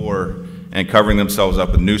on the floor and covering themselves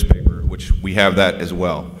up with newspaper, which we have that as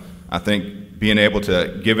well. I think being able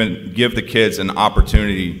to give the kids an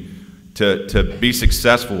opportunity to be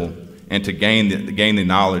successful and to gain the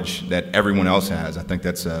knowledge that everyone else has, I think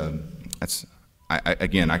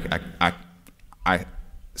I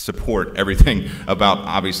support everything about,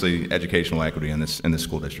 obviously, educational equity in this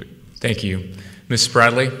school district. Thank you. Ms.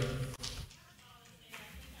 Bradley?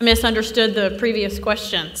 I misunderstood the previous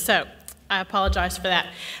question, so I apologize for that.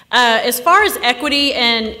 As far as equity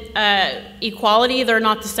and equality, they're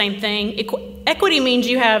not the same thing. Equity means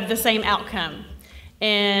you have the same outcome,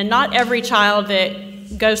 and not every child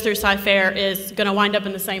that goes through Cy-Fair is going to wind up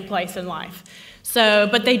in the same place in life. So,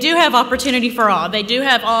 but they do have opportunity for all. They do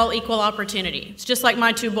have all equal opportunity. It's just like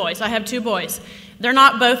my two boys. I have two boys. They're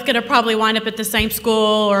not both going to probably wind up at the same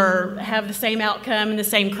school or have the same outcome and the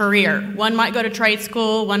same career. One might go to trade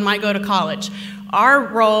school, one might go to college. Our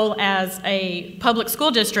role as a public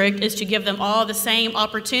school district is to give them all the same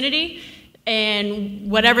opportunity,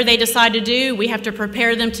 and whatever they decide to do, we have to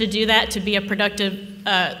prepare them to do that, to be a productive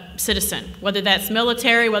citizen, whether that's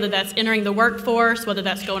military, whether that's entering the workforce, whether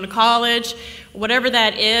that's going to college, whatever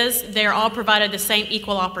that is, they're all provided the same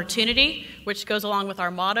equal opportunity, which goes along with our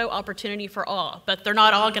motto, opportunity for all, but they're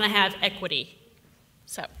not all going to have equity.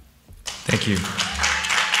 So. Thank you.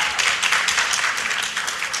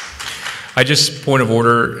 I just, point of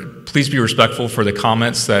order, please be respectful for the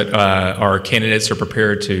comments that our candidates are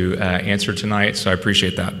prepared to answer tonight, so I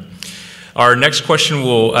appreciate that. Our next question we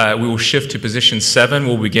will shift to position 7.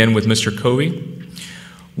 We'll begin with Mr. Covey.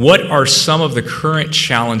 What are some of the current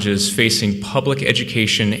challenges facing public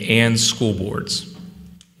education and school boards?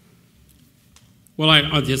 Well,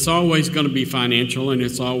 it's always going to be financial, and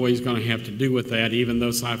it's always going to have to do with that, even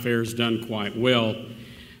though Cy-Fair has done quite well.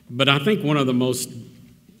 But I think one of the most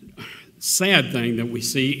sad thing that we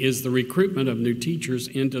see is the recruitment of new teachers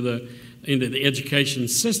into the education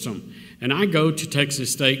system. And I go to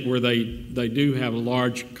Texas State, where they do have a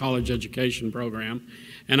large college education program,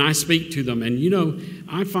 and I speak to them. And you know,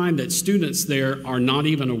 I find that students there are not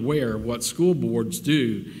even aware of what school boards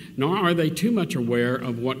do, nor are they too much aware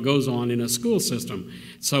of what goes on in a school system.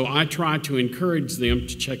 So I try to encourage them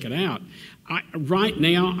to check it out. Right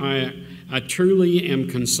now, I truly am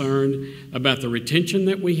concerned about the retention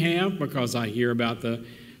that we have, because I hear about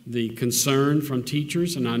the concern from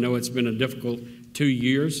teachers, and I know it's been a difficult 2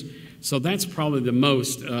 years. So that's probably the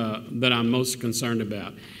most that I'm most concerned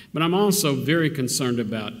about. But I'm also very concerned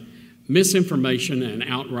about misinformation and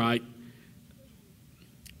outright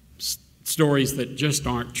stories that just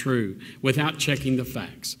aren't true without checking the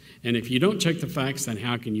facts. And if you don't check the facts, then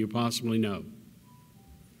how can you possibly know?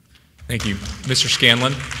 Thank you. Mr.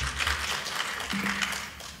 Scanlon.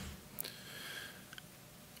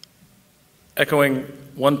 Echoing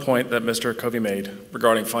one point that Mr. Covey made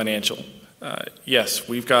regarding financial. Yes,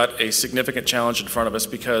 we've got a significant challenge in front of us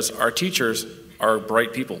because our teachers are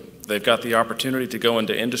bright people. They've got the opportunity to go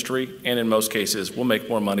into industry, and in most cases will make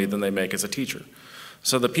more money than they make as a teacher.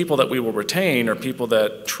 So the people that we will retain are people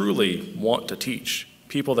that truly want to teach,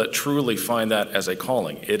 people that truly find that as a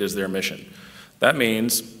calling. It is their mission. That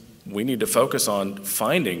means we need to focus on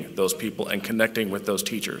finding those people and connecting with those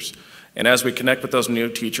teachers. And as we connect with those new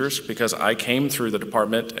teachers, because I came through the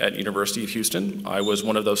department at University of Houston, I was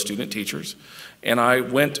one of those student teachers, and I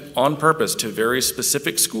went on purpose to very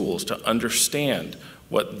specific schools to understand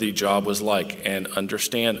what the job was like and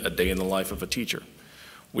understand a day in the life of a teacher.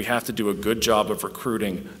 We have to do a good job of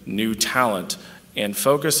recruiting new talent and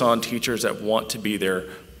focus on teachers that want to be there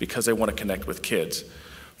because they want to connect with kids.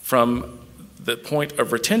 From the point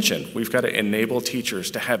of retention, we've got to enable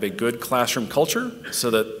teachers to have a good classroom culture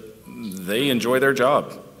so that they enjoy their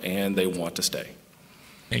job and they want to stay.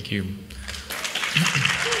 Thank you.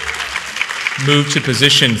 Move to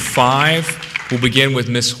position 5. We'll begin with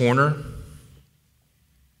Ms. Horner.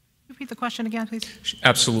 Repeat the question again, please.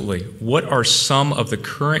 Absolutely. What are some of the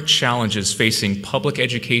current challenges facing public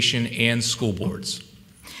education and school boards?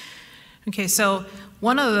 Okay, so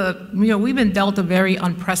one of the, we've been dealt a very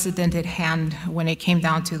unprecedented hand when it came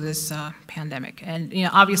down to this pandemic. And,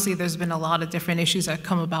 obviously there's been a lot of different issues that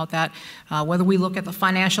come about that, whether we look at the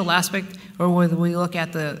financial aspect or whether we look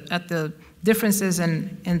at the differences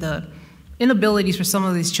in the inabilities for some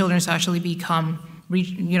of these children to actually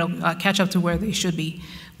catch up to where they should be.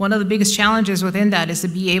 One of the biggest challenges within that is to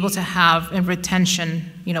be able to have a retention,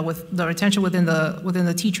 with the retention within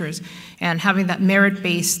the teachers, and having that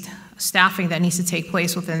merit-based staffing that needs to take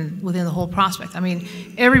place within the whole prospect. I mean,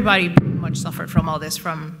 everybody pretty much suffered from all this,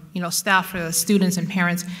 from staff, students, and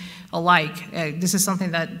parents alike. This is something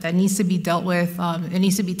that needs to be dealt with. It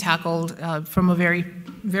needs to be tackled from a very,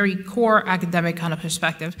 very core academic kind of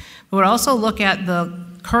perspective. But we'll also look at the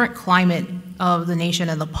current climate of the nation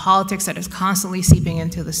and the politics that is constantly seeping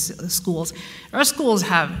into the schools. Our schools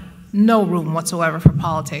have no room whatsoever for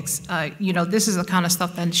politics. This is the kind of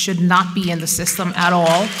stuff that should not be in the system at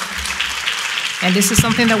all. And this is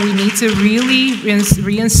something that we need to really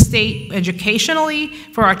reinstate educationally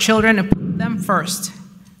for our children and put them first,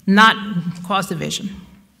 not cause division.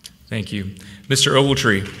 Thank you. Mr.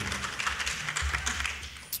 Ogletree.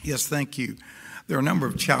 Yes, thank you. There are a number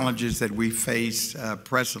of challenges that we face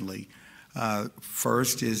presently.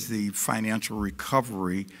 First is the financial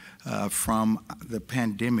recovery from the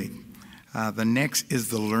pandemic. The next is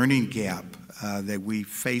the learning gap that we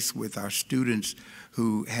face with our students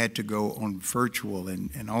who had to go on virtual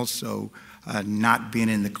and also not being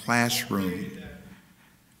in the classroom.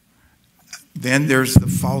 Then there's the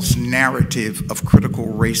false narrative of critical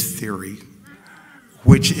race theory,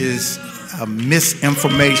 which is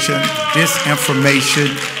misinformation,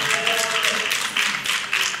 disinformation.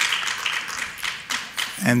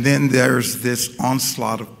 And then there's this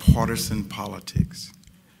onslaught of partisan politics.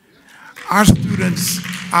 Our students,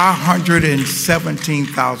 our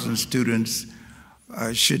 117,000 students,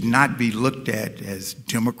 should not be looked at as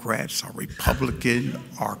Democrats or Republican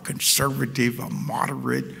or conservative or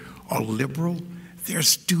moderate or liberal. They're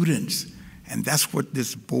students. And that's what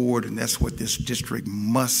this board and that's what this district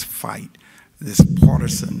must fight, this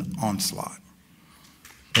partisan onslaught.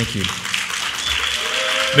 Thank you.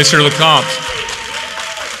 Mr. LeCompte.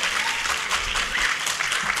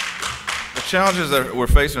 challenges that we're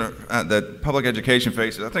facing, that public education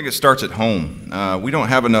faces, I think it starts at home. We don't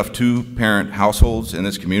have enough two-parent households in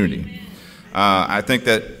this community. I think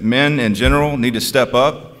that men in general need to step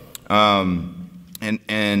up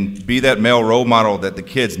and be that male role model that the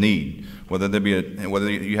kids need, whether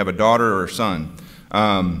you have a daughter or a son.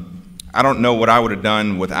 I don't know what I would have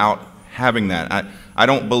done without having that. I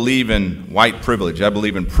don't believe in white privilege. I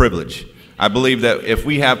believe in privilege. I believe that if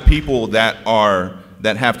we have people that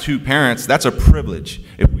have two parents, that's a privilege.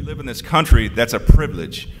 If we live in this country, that's a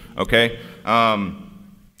privilege. Okay.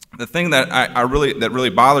 The thing that that really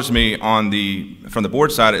bothers me from the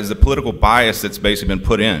board side is the political bias that's basically been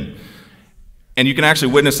put in. And you can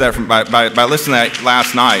actually witness that by listening to that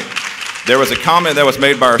last night. There was a comment that was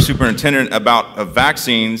made by our superintendent about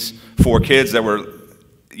vaccines for kids that were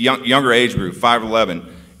younger age group, 5 to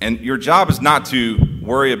 11. And your job is not to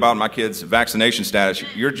worry about my kids' vaccination status.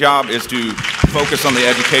 Your job is to focus on the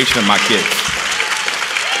education of my kids.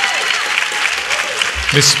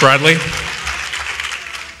 Mrs. Bradley?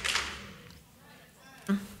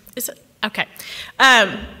 Is it? Okay.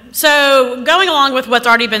 So going along with what's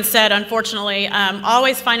already been said, unfortunately,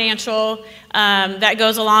 always financial, that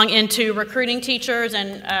goes along into recruiting teachers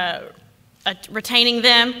and retaining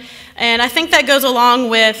them. And I think that goes along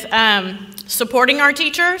with supporting our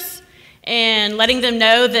teachers and letting them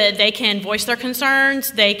know that they can voice their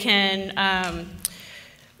concerns, they can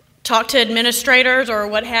talk to administrators or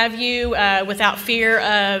what have you without fear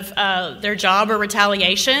of their job or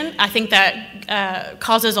retaliation. I think that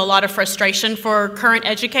causes a lot of frustration for current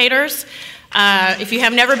educators. If you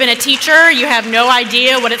have never been a teacher, you have no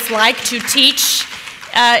idea what it's like to teach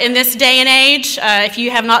in this day and age. If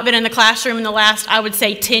you have not been in the classroom in the last, I would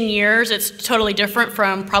say, 10 years, it's totally different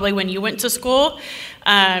from probably when you went to school.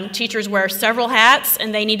 Teachers wear several hats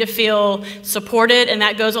and they need to feel supported, and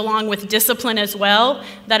that goes along with discipline as well.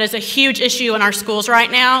 That is a huge issue in our schools right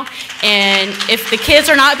now, and if the kids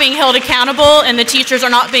are not being held accountable and the teachers are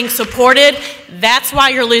not being supported, that's why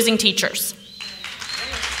you're losing teachers.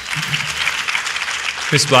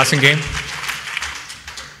 Ms. Blassingame?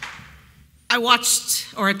 I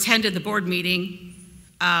watched or attended the board meeting,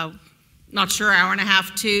 not sure, hour and a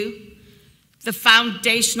half, 2. The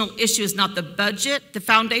foundational issue is not the budget. The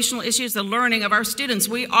foundational issue is the learning of our students.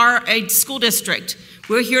 We are a school district.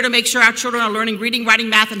 We're here to make sure our children are learning reading, writing,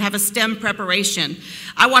 math, and have a STEM preparation.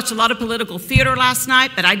 I watched a lot of political theater last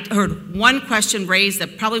night, but I heard one question raised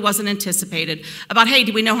that probably wasn't anticipated about, hey,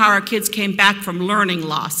 do we know how our kids came back from learning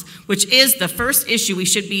loss, which is the first issue we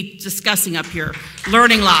should be discussing up here,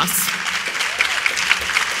 learning loss.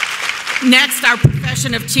 Next, our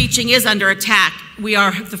profession of teaching is under attack. We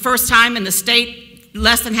are the first time in the state,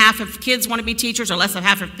 less than half of kids want to be teachers, or less than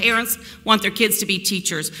half of parents want their kids to be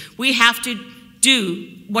teachers. We have to do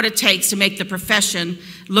what it takes to make the profession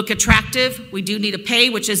look attractive. We do need a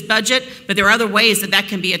pay, which is budget, but there are other ways that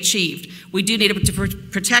can be achieved. We do need to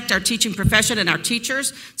protect our teaching profession and our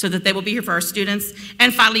teachers so that they will be here for our students.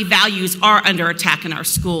 And finally, values are under attack in our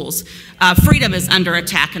schools. Freedom is under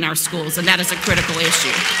attack in our schools, and that is a critical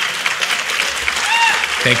issue.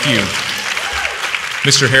 Thank you.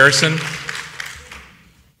 Mr. Harrison?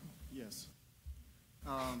 Yes.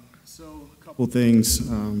 So a couple things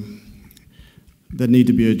that need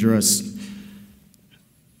to be addressed.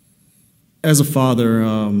 As a father,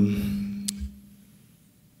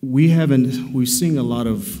 we've seen a lot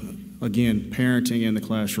of, again, parenting in the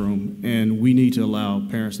classroom, and we need to allow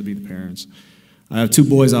parents to be the parents. I have 2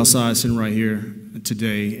 boys outside sitting right here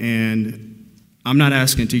today, and I'm not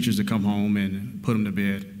asking teachers to come home and put them to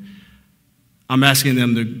bed. I'm asking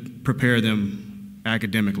them to prepare them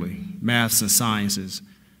academically, maths and sciences.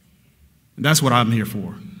 And that's what I'm here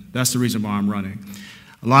for. That's the reason why I'm running.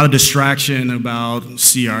 A lot of distraction about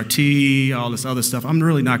CRT, all this other stuff. I'm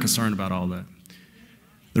really not concerned about all that.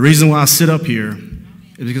 The reason why I sit up here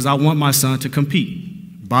is because I want my son to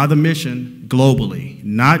compete by the mission globally,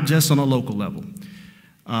 not just on a local level.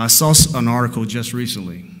 I saw an article just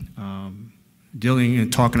recently dealing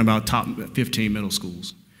and talking about top 15 middle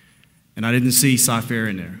schools. And I didn't see Cy-Fair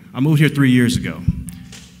in there. I moved here 3 years ago.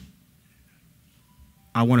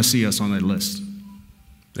 I want to see us on that list.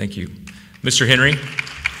 Thank you. Mr. Henry?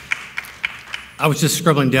 I was just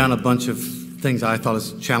scribbling down a bunch of things I thought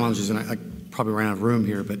was challenges, and I probably ran out of room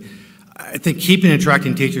here, but I think keeping and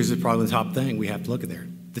attracting teachers is probably the top thing we have to look at there.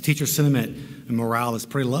 The teacher sentiment and morale is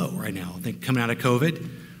pretty low right now. I think coming out of COVID,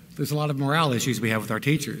 there's a lot of morale issues we have with our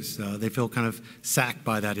teachers. They feel kind of sacked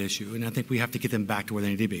by that issue, and I think we have to get them back to where they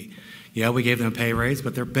need to be. Yeah, we gave them a pay raise,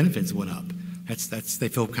 but their benefits went up. They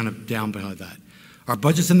feel kind of down by that. Our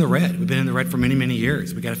budget's in the red. We've been in the red for many, many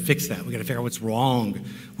years. We got to fix that. We got to figure out what's wrong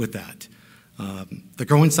with that. The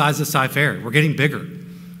growing size of Cy-Fair, we're getting bigger.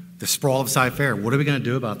 The sprawl of Cy-Fair, what are we going to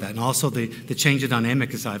do about that? And also the changing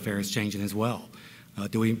dynamic of Cy-Fair is changing as well.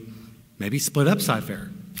 Do we maybe split up Cy-Fair?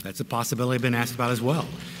 That's a possibility been asked about as well.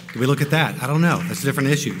 Do we look at that? I don't know. That's different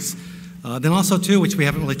issues. Then also, too, which we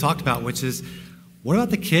haven't really talked about, which is, what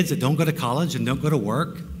about the kids that don't go to college and don't go to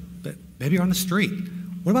work, but maybe are on the street?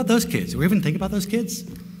 What about those kids? Do we even think about those kids?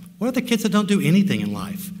 What are the kids that don't do anything in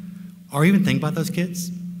life? Are we even thinking about those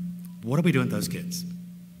kids? What are we doing with those kids?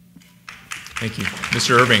 Thank you.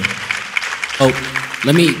 Mr. Irving. Oh,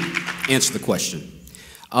 let me answer the question.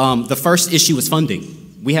 The first issue is funding.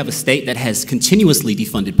 We have a state that has continuously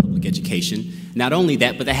defunded public education. Not only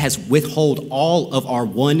that, but that has withheld all of our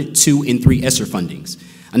 1, 2, and 3 ESSER fundings.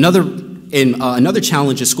 Another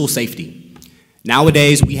challenge is school safety.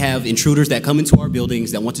 Nowadays, we have intruders that come into our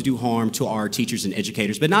buildings that want to do harm to our teachers and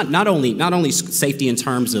educators, but not only safety in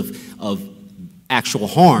terms of actual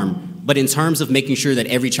harm, but in terms of making sure that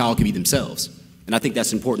every child can be themselves. And I think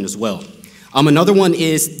that's important as well. Another one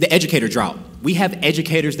is the educator drought. We have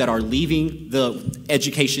educators that are leaving the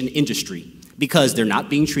education industry because they're not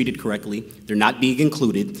being treated correctly, they're not being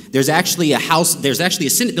included. There's actually a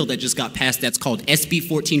Senate bill that just got passed that's called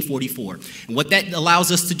SB 1444. And what that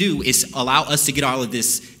allows us to do is allow us to get out of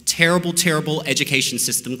this terrible, terrible education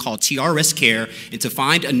system called TRS Care and to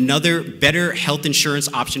find another better health insurance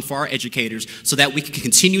option for our educators so that we can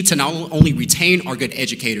continue to not only retain our good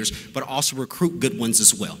educators, but also recruit good ones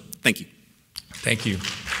as well. Thank you. Thank you.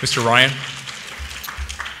 Mr. Ryan?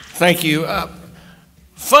 Thank you.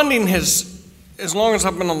 Funding has, as long as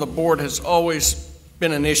I've been on the board, has always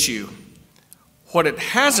been an issue. What it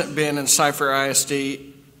hasn't been in Cy-Fair ISD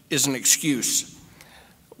is an excuse.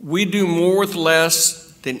 We do more with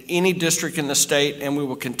less than any district in the state, and we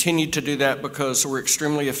will continue to do that because we're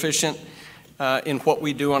extremely efficient in what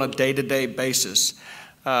we do on a day-to-day basis.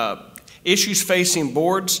 Issues facing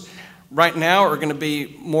boards right now are going to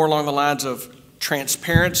be more along the lines of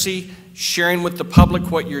transparency, sharing with the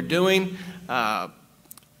public what you're doing,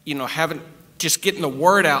 just getting the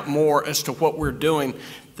word out more as to what we're doing.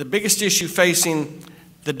 The biggest issue facing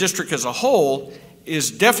the district as a whole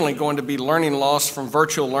is definitely going to be learning loss from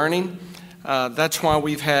virtual learning. That's why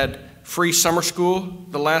we've had free summer school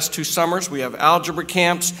the last 2 summers. We have algebra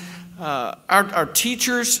camps. Our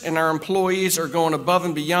teachers and our employees are going above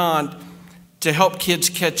and beyond to help kids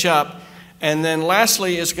catch up. And then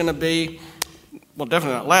lastly is going to be, well,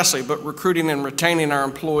 definitely not lastly, but recruiting and retaining our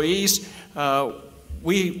employees.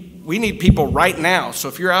 We need people right now. So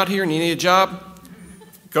if you're out here and you need a job,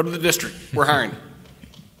 go to the district. We're hiring.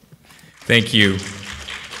 Thank you.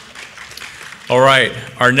 All right,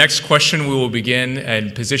 our next question, we will begin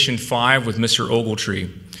at position 5 with Mr. Ogletree.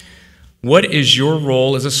 What is your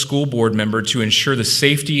role as a school board member to ensure the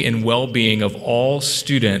safety and well-being of all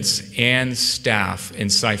students and staff in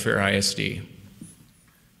Cy-Fair ISD?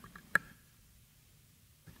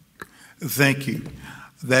 Thank you.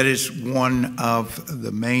 That is one of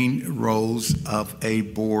the main roles of a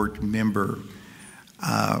board member.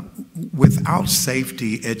 Without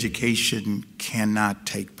safety, education cannot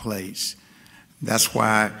take place. That's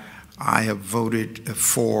why I have voted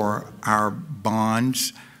for our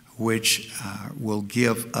bonds, which will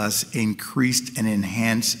give us increased and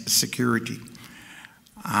enhanced security.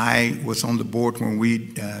 I was on the board when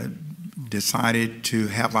we decided to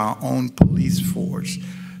have our own police force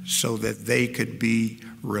so that they could be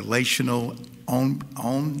relational on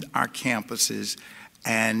our campuses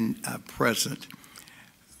and present.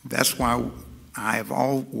 That's why I have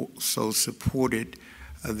also supported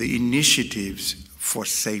the initiatives for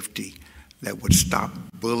safety that would stop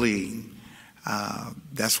bullying.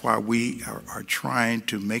 That's why we are trying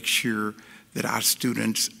to make sure that our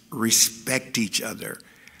students respect each other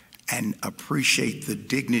and appreciate the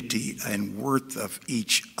dignity and worth of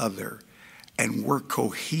each other and work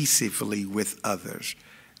cohesively with others.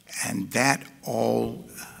 And that all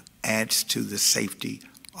adds to the safety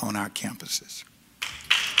on our campuses.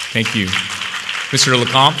 Thank you. Mr.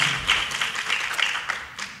 LeCompte?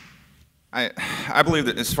 I believe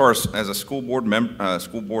that as far as a school board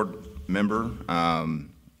member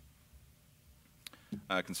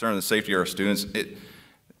concerning the safety of our students,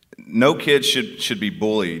 no kid should be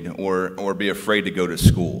bullied or be afraid to go to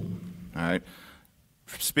school. All right.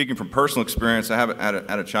 Speaking from personal experience, I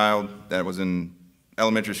had a child that was in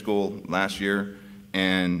elementary school last year,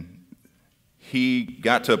 and he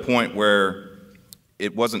got to a point where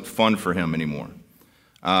it wasn't fun for him anymore.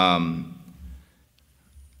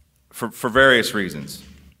 For various reasons.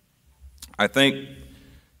 I think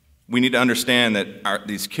we need to understand that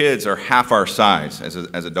these kids are half our size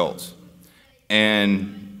as adults.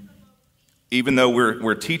 And even though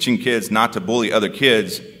we're teaching kids not to bully other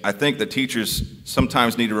kids, I think the teachers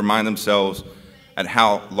sometimes need to remind themselves at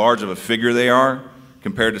how large of a figure they are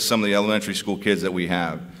compared to some of the elementary school kids that we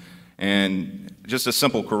have. And just a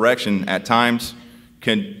simple correction at times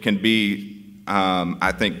can be,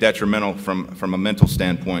 I think, detrimental from a mental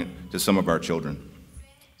standpoint to some of our children.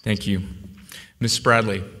 Thank you. Ms.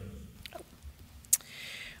 Bradley.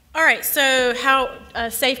 All right, so how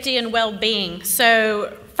safety and well-being.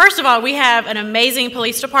 So first of all, we have an amazing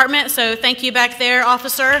police department, so thank you back there,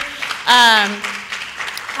 officer.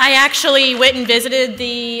 I actually went and visited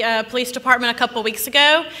the police department a couple weeks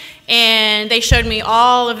ago, and they showed me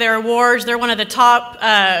all of their awards. They're one of the top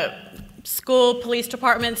school police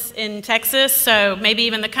departments in Texas, so maybe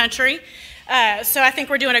even the country. So I think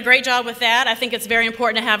we're doing a great job with that. I think it's very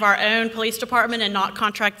important to have our own police department and not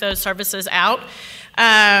contract those services out.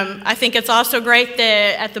 I think it's also great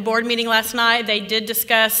that at the board meeting last night, they did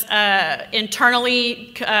discuss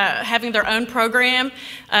internally having their own program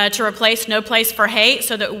to replace No Place for Hate,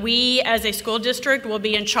 so that we as a school district will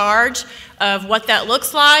be in charge of what that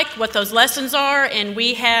looks like, what those lessons are, and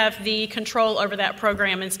we have the control over that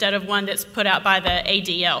program instead of one that's put out by the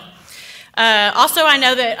ADL. Also, I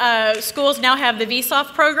know that schools now have the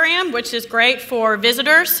VSOF program, which is great for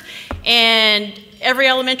visitors, and every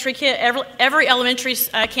elementary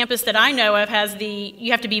campus that I know of has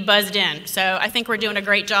you have to be buzzed in. So I think we're doing a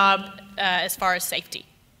great job as far as safety.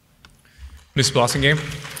 Ms. Blossingame.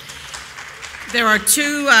 There are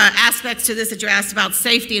two aspects to this that you asked about: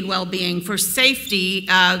 safety and well-being. For safety,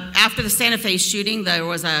 after the Santa Fe shooting, there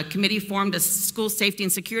was a committee formed, a School Safety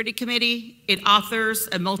and Security Committee. It authors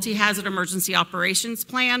a multi-hazard emergency operations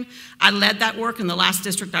plan. I led that work in the last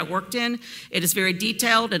district I worked in. It is very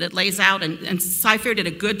detailed, and it lays out, and Cy-Fair did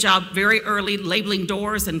a good job very early labeling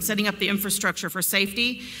doors and setting up the infrastructure for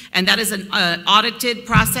safety. And that is an audited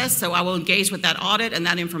process, so I will engage with that audit and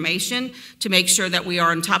that information to make sure that we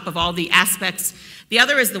are on top of all the aspects. The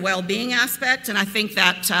other is the well-being aspect, and I think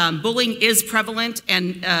that bullying is prevalent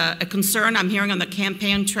and a concern. I'm hearing on the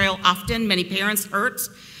campaign trail often many parents hurt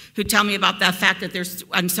who tell me about that fact that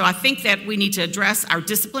and so I think that we need to address our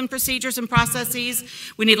discipline procedures and processes.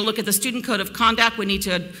 We need to look at the student code of conduct. We need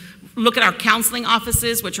to look at our counseling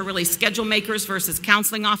offices, which are really schedule makers versus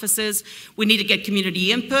counseling offices. We need to get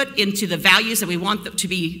community input into the values that we want to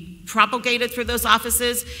be propagated through those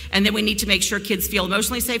offices, and then we need to make sure kids feel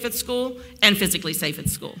emotionally safe at school and physically safe at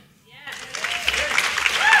school.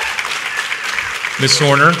 Ms.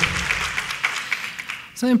 Horner.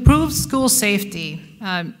 So improve school safety.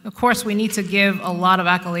 Of course, we need to give a lot of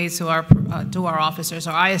accolades to our officers.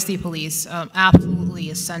 Our ISD police,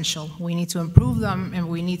 absolutely essential. We need to improve them, and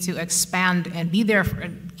we need to expand and be there,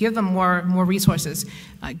 give them more resources,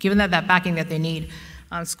 give them that backing that they need.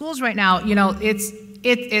 Schools right now, you know,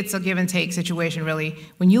 it's a give and take situation, really.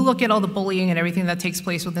 When you look at all the bullying and everything that takes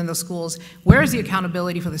place within the schools, where's the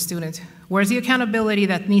accountability for the student? Where's the accountability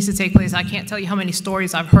that needs to take place? I can't tell you how many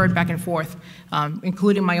stories I've heard back and forth,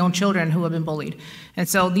 including my own children who have been bullied. And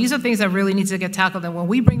so these are things that really need to get tackled, and when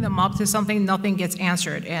we bring them up to something, nothing gets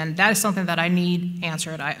answered, and that is something that I need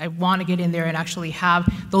answered. I want to get in there and actually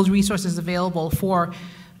have those resources available for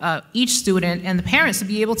each student and the parents to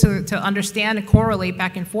be able to understand and correlate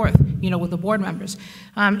back and forth, you know, with the board members.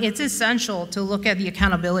 It's essential to look at the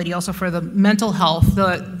accountability also for the mental health,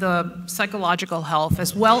 the psychological health,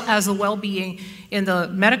 as well as the well-being in the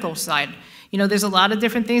medical side. You know, there's a lot of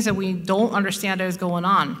different things that we don't understand that is going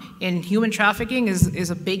on. And human trafficking is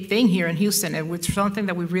a big thing here in Houston, and it's something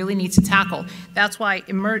that we really need to tackle. That's why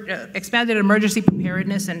expanded emergency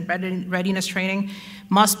preparedness and readiness training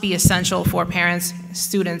must be essential for parents,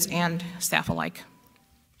 students, and staff alike.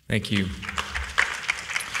 Thank you.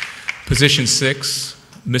 Position 6,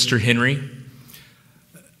 Mr. Henry.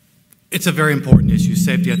 It's a very important issue.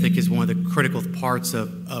 Safety, I think, is one of the critical parts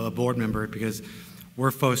of a board member, because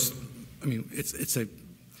we're folks, I mean,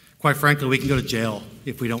 quite frankly, we can go to jail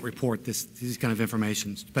if we don't report these kind of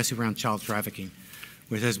information, especially around child trafficking,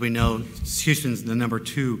 which, as we know, Houston's the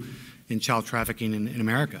 #2 in child trafficking in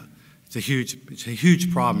America. It's a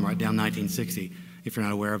huge problem right down 1960, if you're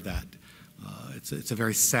not aware of that. It's a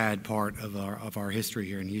very sad part of our history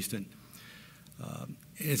here in Houston.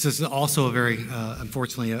 It's just also a very,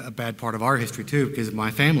 unfortunately, a bad part of our history too, because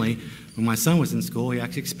my family, when my son was in school, he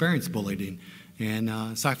actually experienced bullying.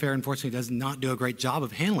 And Cy-Fair, unfortunately, does not do a great job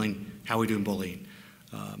of handling how we do bullying.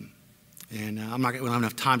 And I'm not going to have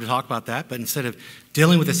enough time to talk about that, but instead of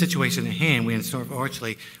dealing with the situation at hand,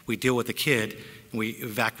 unfortunately, we deal with the kid and we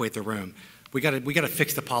evacuate the room. We got to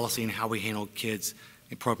fix the policy and how we handle kids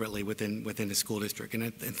appropriately within the school district. And I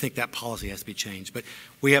think that policy has to be changed. But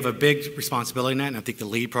we have a big responsibility in that, and I think the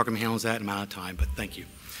LEAD program handles that in amount of time. But thank you.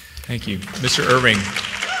 Thank you. Mr. Irving.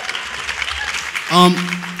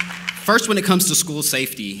 First, when it comes to school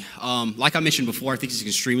safety, like I mentioned before, I think it's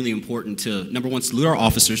extremely important to, number one, salute our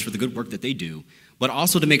officers for the good work that they do, but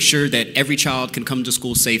also to make sure that every child can come to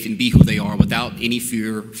school safe and be who they are without any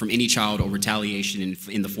fear from any child or retaliation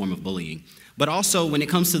in the form of bullying. But also, when it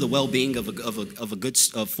comes to the well-being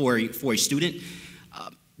for a student,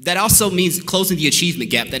 that also means closing the achievement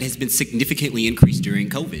gap that has been significantly increased during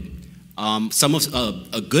COVID.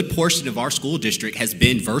 A good portion of our school district has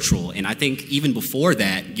been virtual, and I think even before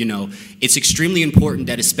that, you know, it's extremely important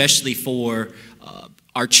that, especially for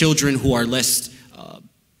our children who are less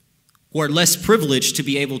privileged, to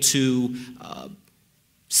be able to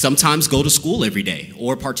sometimes go to school every day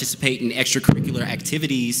or participate in extracurricular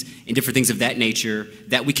activities and different things of that nature,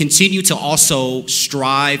 that we continue to also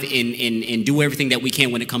strive and do everything that we can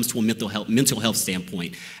when it comes to a mental health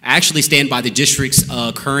standpoint. I actually stand by the district's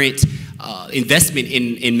current investment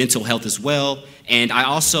in mental health as well, and I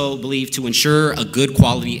also believe to ensure a good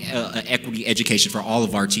quality equity education for all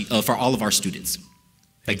of our students.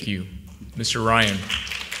 Thank you. Mr. Ryan.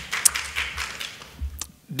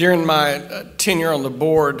 During my tenure on the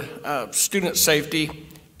board, student safety,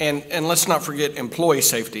 and let's not forget employee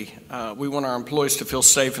safety. We want our employees to feel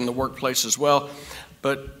safe in the workplace as well,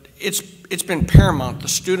 but it's been paramount. The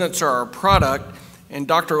students are our product, and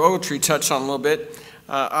Dr. Ogletree touched on a little bit.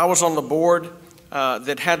 I was on the board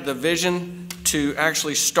that had the vision to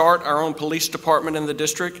actually start our own police department in the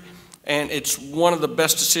district, and it's one of the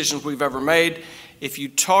best decisions we've ever made. If you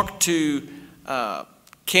talk to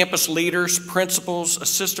campus leaders, principals,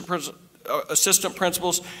 assistant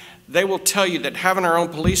principals, they will tell you that having our own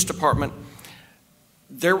police department,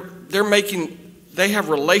 they have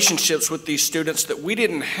relationships with these students that we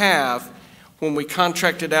didn't have when we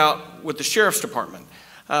contracted out with the sheriff's department.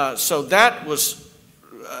 So that was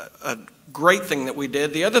a great thing that we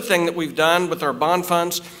did. The other thing that we've done with our bond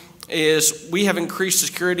funds is we have increased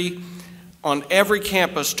security on every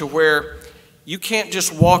campus to where you can't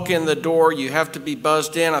just walk in the door, you have to be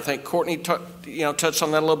buzzed in. I think Courtney touched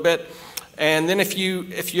on that a little bit. And then if you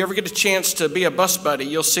ever get a chance to be a bus buddy,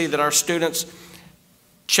 you'll see that our students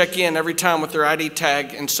check in every time with their ID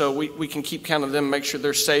tag, and so we can keep count of them, make sure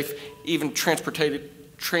they're safe, even transported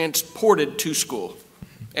to school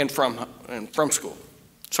and from school.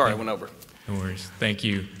 Sorry, I went over. No worries. Thank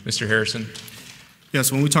you. Mr. Harrison.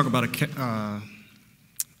 Yes, when we talk about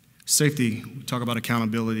safety, we talk about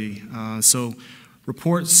accountability. So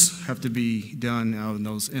reports have to be done out in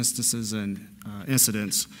those instances and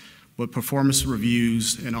incidents, but performance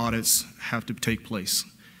reviews and audits have to take place.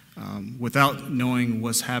 Without knowing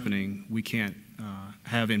what's happening, we can't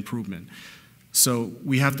have improvement. So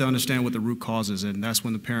we have to understand what the root cause is, and that's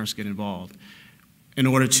when the parents get involved. In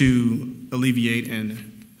order to alleviate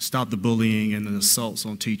and stop the bullying and the assaults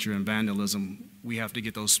on teacher and vandalism, we have to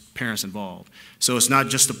get those parents involved. So it's not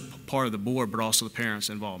just a part of the board, but also the parents'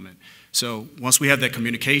 involvement. So once we have that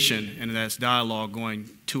communication and that's dialogue going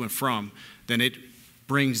to and from, then it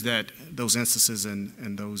brings those instances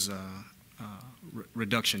and those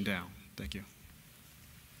reduction down. Thank you.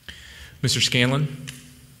 Mr. Scanlon.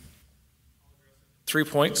 3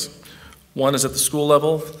 points. One is at the school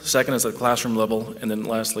level, second is at the classroom level, and then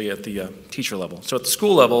lastly at the teacher level. So at the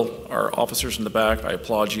school level, our officers in the back, I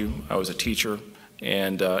applaud you. I was a teacher,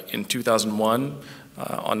 and in 2001,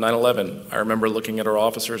 on 9/11, I remember looking at our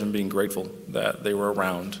officers and being grateful that they were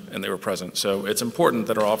around and they were present. So it's important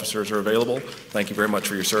that our officers are available. Thank you very much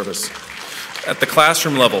for your service. At the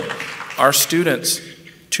classroom level, our students,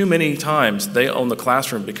 too many times, they own the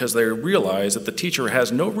classroom because they realize that the teacher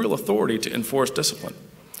has no real authority to enforce discipline.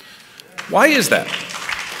 Why is that?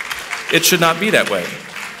 It should not be that way.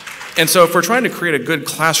 And so if we're trying to create a good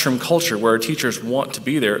classroom culture where our teachers want to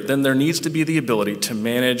be there, then there needs to be the ability to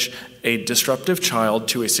manage a disruptive child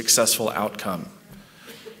to a successful outcome.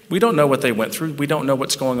 We don't know what they went through. We don't know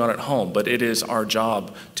what's going on at home, but it is our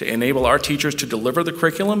job to enable our teachers to deliver the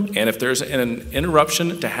curriculum, and if there's an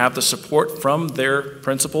interruption, to have the support from their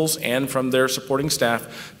principals and from their supporting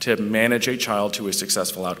staff to manage a child to a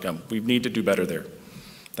successful outcome. We need to do better there.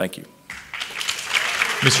 Thank you.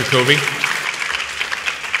 Mr. Covey.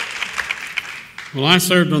 Well, I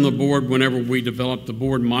served on the board whenever we developed the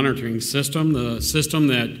board monitoring system, the system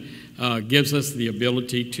that gives us the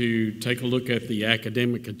ability to take a look at the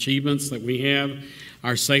academic achievements that we have,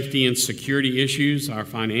 our safety and security issues, our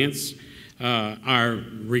finance, our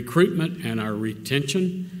recruitment and our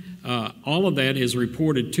retention. All of that is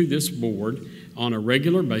reported to this board on a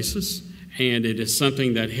regular basis, and it is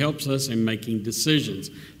something that helps us in making decisions.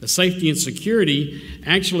 The safety and security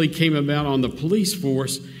actually came about on the police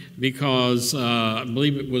force because I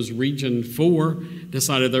believe it was Region 4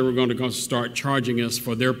 decided they were going to start charging us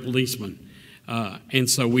for their policemen. And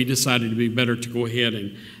so we decided to be better to go ahead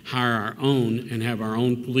and hire our own and have our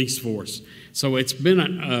own police force. So it's been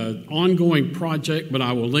an ongoing project, but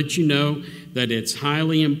I will let you know that it's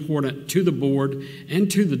highly important to the board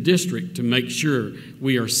and to the district to make sure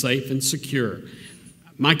we are safe and secure.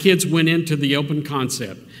 My kids went into the open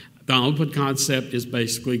concept. The open concept is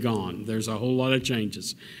basically gone. There's a whole lot of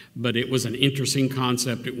changes, but it was an interesting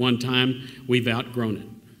concept at one time. We've outgrown it.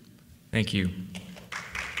 Thank you.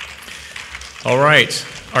 All right,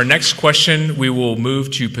 our next question, we will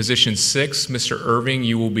move to position 6. Mr. Irving,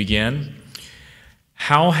 you will begin.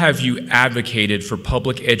 How have you advocated for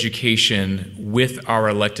public education with our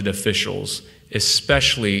elected officials,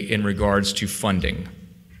 especially in regards to funding?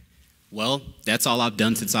 Well, that's all I've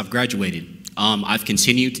done since I've graduated. I've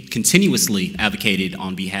continuously advocated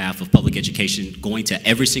on behalf of public education, going to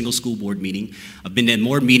every single school board meeting. I've been in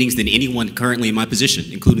more meetings than anyone currently in my position,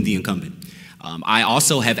 including the incumbent. I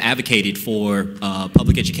also have advocated for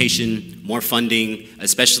public education, more funding,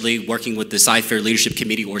 especially working with the Cy-Fair Leadership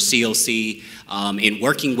Committee, or CLC, in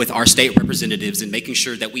working with our state representatives and making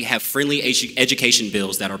sure that we have friendly education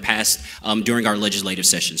bills that are passed during our legislative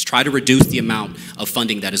sessions. Try to reduce the amount of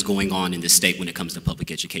funding that is going on in this state when it comes to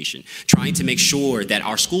public education. Trying to make sure that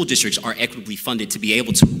our school districts are equitably funded to be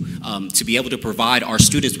able to provide our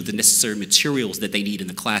students with the necessary materials that they need in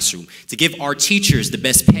the classroom, to give our teachers the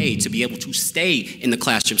best pay to be able to stay in the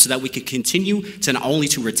classroom so that we can continue to not only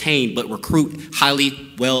to retain but recruit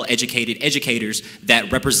highly well-educated educators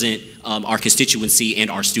that represent our constituency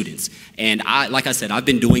and our students. And like I said, I've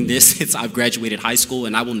been doing this since I've graduated high school,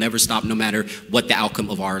 and I will never stop no matter what the outcome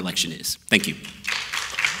of our election is. Thank you.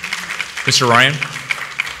 Mr. Ryan?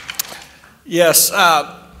 Yes,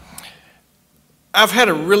 I've had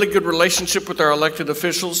a really good relationship with our elected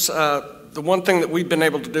officials. The one thing that we've been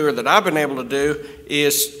able to do, or that I've been able to do,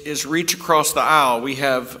 is reach across the aisle. We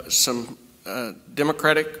have some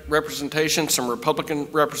Democratic representation, some Republican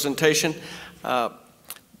representation,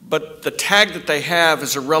 but the tag that they have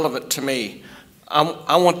is irrelevant to me.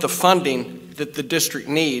 I want the funding that the district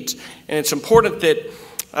needs, and it's important that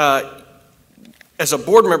as a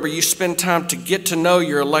board member, you spend time to get to know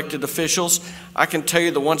your elected officials. I can tell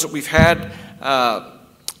you the ones that we've had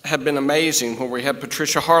have been amazing. When we had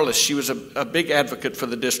Patricia Harless, she was a big advocate for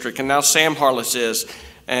the district, and now Sam Harless is,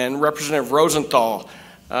 and Representative Rosenthal,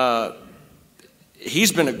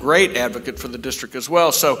 he's been a great advocate for the district as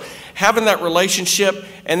well. So having that relationship,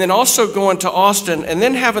 and then also going to Austin, and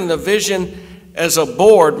then having the vision as a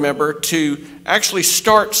board member to actually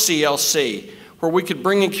start CLC, where we could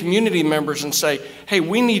bring in community members and say, hey,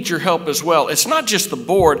 we need your help as well. It's not just the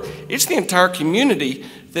board, it's the entire community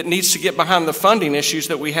that needs to get behind the funding issues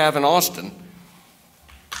that we have in Austin.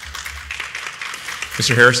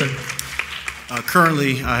 Mr. Harrison?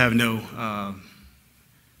 Currently, I have no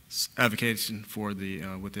advocacy for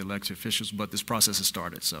with the elected officials, but this process has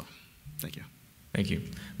started, so thank you. Thank you.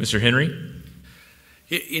 Mr. Henry?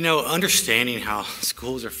 You know, understanding how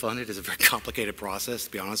schools are funded is a very complicated process,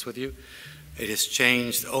 to be honest with you. It has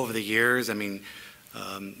changed over the years. I mean,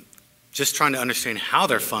 just trying to understand how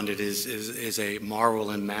they're funded is a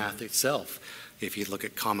marvel in math itself. If you look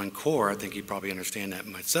at Common Core, I think you probably understand that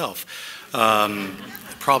myself.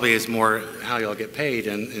 Probably is more how y'all get paid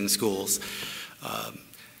in schools.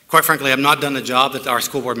 Quite frankly, I've not done the job that our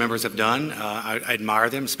school board members have done. I admire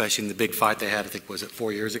them, especially in the big fight they had, I think, was it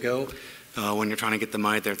 4 years ago, when you're trying to get the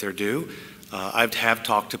money that they're due. I have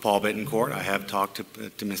talked to Paul Bittencourt. I have talked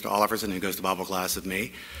to Mr. Oliverson, who goes to Bible class with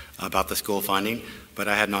me, about the school funding, but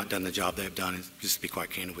I have not done the job they've done, just to be quite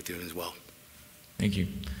candid with you as well. Thank you.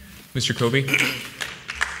 Mr. Kobe?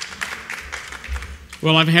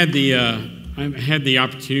 Well, I've had the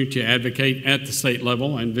opportunity to advocate at the state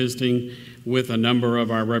level and visiting with a number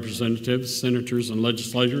of our representatives, senators, and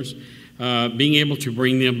legislators, being able to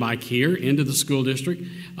bring them back here into the school district,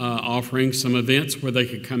 offering some events where they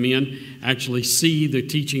could come in, actually see the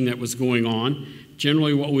teaching that was going on.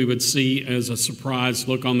 Generally what we would see as a surprised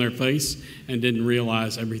look on their face and didn't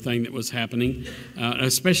realize everything that was happening,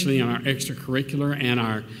 especially in our extracurricular and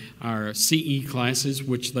our CE classes,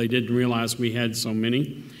 which they didn't realize we had so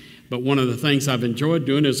many. But one of the things I've enjoyed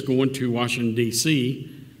doing is going to Washington,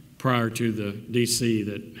 D.C., prior to the D.C.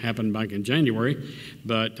 that happened back in January,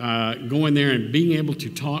 but going there and being able to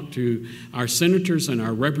talk to our senators and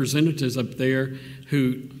our representatives up there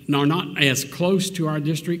who are not as close to our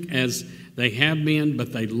district as They have been,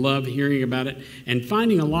 but they love hearing about it and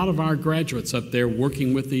finding a lot of our graduates up there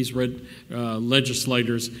working with these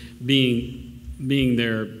legislators being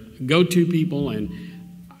their go-to people. And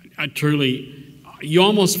I truly, you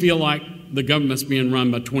almost feel like the government's being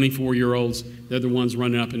run by 24-year-olds. They're the ones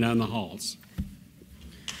running up and down the halls.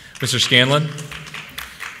 Mr. Scanlon?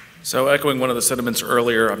 So echoing one of the sentiments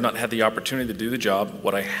earlier, I've not had the opportunity to do the job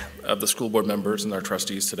of the school board members and our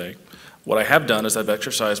trustees today. What I have done is I've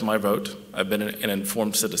exercised my vote. I've been an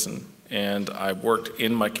informed citizen, and I've worked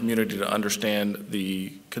in my community to understand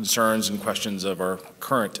the concerns and questions of our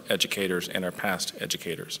current educators and our past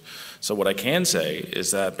educators. So what I can say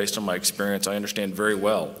is that based on my experience, I understand very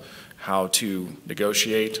well how to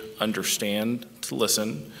negotiate, understand, to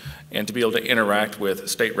listen, and to be able to interact with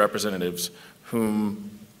state representatives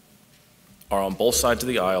whom are on both sides of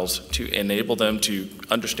the aisles to enable them to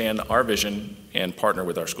understand our vision and partner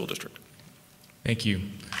with our school district. Thank you.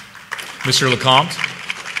 Mr. LeCompte?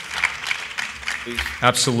 Please.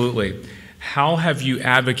 Absolutely. How have you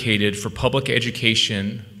advocated for public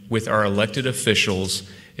education with our elected officials,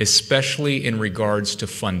 especially in regards to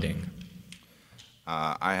funding?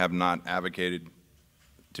 I have not advocated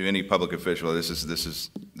to any public official. This is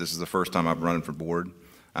the first time I've run for board.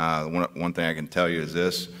 One thing I can tell you is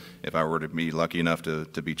this: if I were to be lucky enough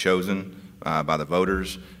to be chosen by the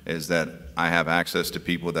voters, is that I have access to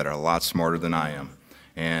people that are a lot smarter than I am,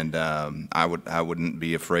 and I wouldn't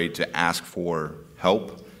be afraid to ask for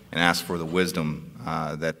help and ask for the wisdom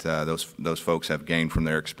that those folks have gained from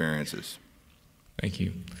their experiences. Thank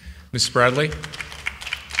you. Ms. Bradley?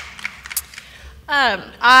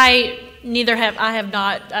 I have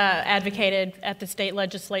not advocated at the state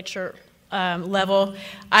legislature level.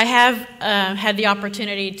 I have had the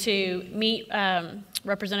opportunity to meet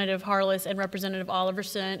Representative Harless and Representative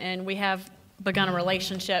Oliverson, and we have begun a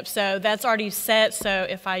relationship. So that's already set. So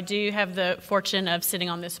if I do have the fortune of sitting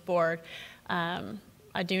on this board,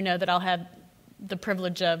 I do know that I'll have the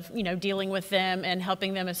privilege of, dealing with them and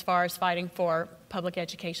helping them as far as fighting for public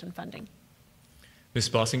education funding. Ms.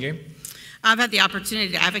 Bossingame? I've had the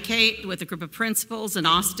opportunity to advocate with a group of principals in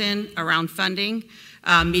Austin around funding,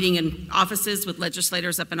 meeting in offices with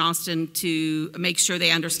legislators up in Austin to make sure they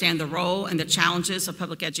understand the role and the challenges of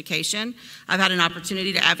public education. I've had an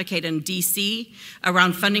opportunity to advocate in DC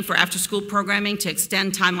around funding for after-school programming to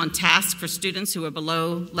extend time on task for students who are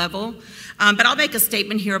below level. But I'll make a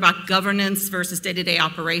statement here about governance versus day-to-day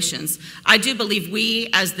operations. I do believe we,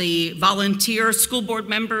 as the volunteer school board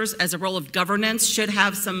members, as a role of governance, should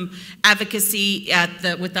have some advocacy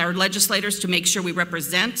with our legislators to make sure we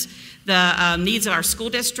represent the needs of our school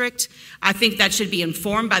district. I think that should be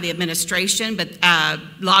informed by the administration, but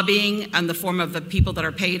lobbying in the form of the people that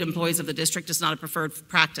are paid employees of the district is not a preferred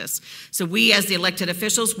practice. So we, as the elected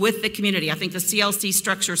officials, with the community, I think the CLC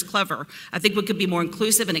structure is clever. I think we could be more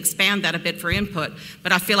inclusive and expand that a bit for input,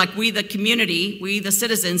 but I feel like we, the community, we, the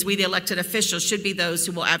citizens, we, the elected officials, should be those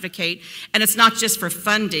who will advocate. And it's not just for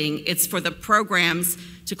funding, it's for the programs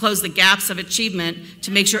to close the gaps of achievement,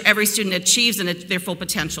 to make sure every student achieves their full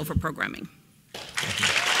potential for programming.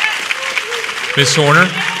 Ms. Horner?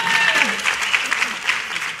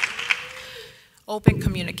 Open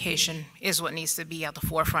communication is what needs to be at the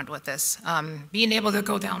forefront with this. Being able to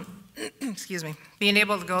go down, excuse me, being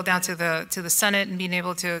able to go down to the Senate and being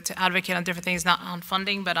able to advocate on different things, not on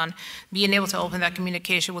funding, but on being able to open that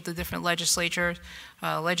communication with the different legislatures,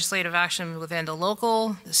 legislative action within the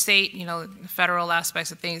local, the state, the federal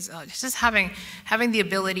aspects of things. Just having the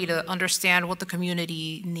ability to understand what the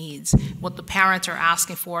community needs, what the parents are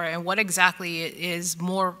asking for, and what exactly is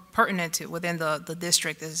more pertinent to within the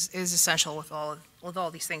district is essential with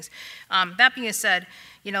all these things. That being said,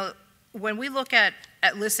 when we look at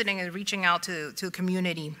listening and reaching out to the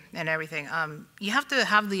community and everything, you have to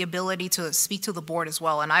have the ability to speak to the board as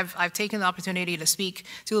well. And I've taken the opportunity to speak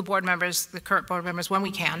to the board members, the current board members, when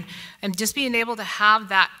we can, and just being able to have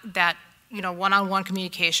that one-on-one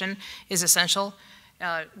communication is essential.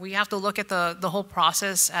 We have to look at the whole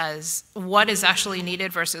process as what is actually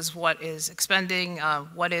needed versus what is expending,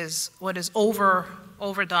 what is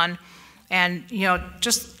overdone. And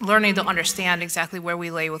just learning to understand exactly where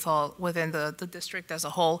we lay within the district as a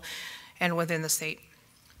whole and within the state.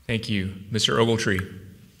 Thank you. Mr. Ogletree.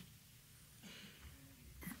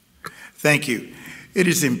 Thank you. It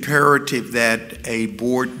is imperative that a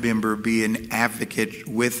board member be an advocate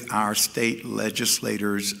with our state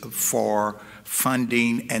legislators for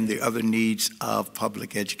funding and the other needs of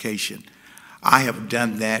public education. I have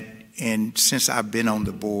done that. And since I've been on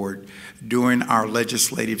the board, during our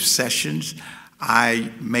legislative sessions,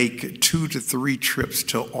 I make 2 to 3 trips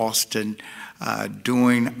to Austin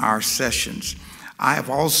during our sessions. I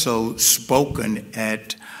have also spoken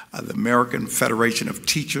at the American Federation of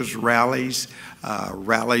Teachers rallies,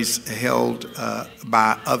 rallies held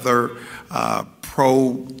by other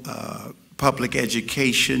pro-public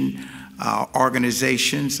education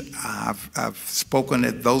organizations. I've spoken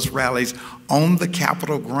at those rallies on the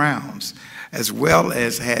Capitol grounds, as well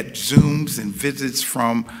as had Zooms and visits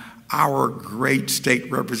from our great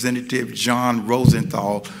state representative, John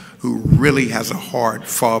Rosenthal, who really has a heart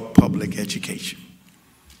for public education.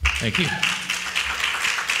 Thank you.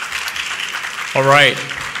 All right.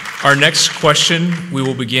 Our next question, we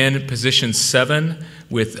will begin position 7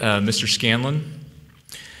 with Mr. Scanlon.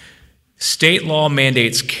 State law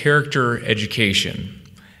mandates character education.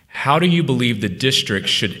 How do you believe the district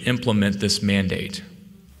should implement this mandate?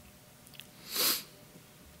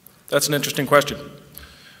 That's an interesting question.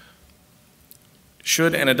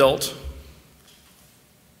 Should an adult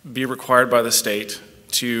be required by the state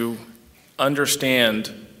to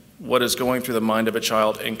understand what is going through the mind of a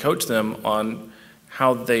child and coach them on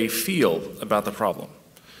how they feel about the problem?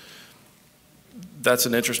 That's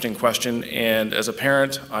an interesting question, and as a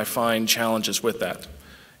parent, I find challenges with that.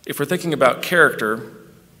 If we're thinking about character,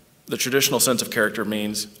 the traditional sense of character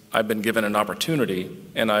means I've been given an opportunity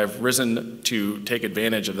and I've risen to take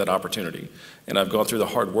advantage of that opportunity, and I've gone through the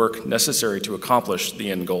hard work necessary to accomplish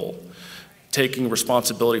the end goal, taking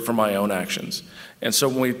responsibility for my own actions. And so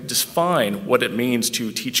when we define what it means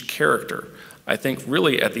to teach character, I think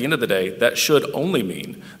really at the end of the day, that should only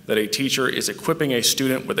mean that a teacher is equipping a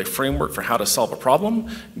student with a framework for how to solve a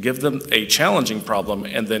problem, give them a challenging problem,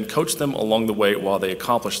 and then coach them along the way while they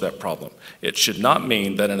accomplish that problem. It should not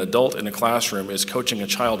mean that an adult in a classroom is coaching a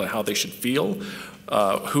child on how they should feel,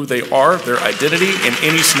 who they are, their identity in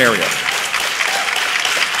any scenario.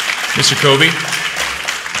 Mr. Covey?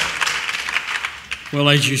 Well,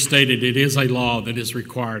 as you stated, it is a law that is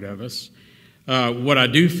required of us. What I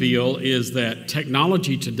do feel is that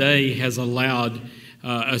technology today has allowed,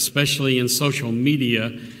 especially in social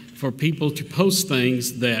media, for people to post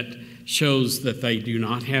things that shows that they do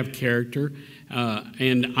not have character.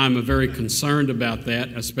 And I'm very concerned about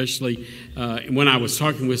that, especially when I was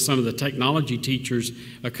talking with some of the technology teachers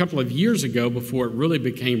a couple of years ago before it really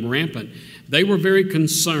became rampant. They were very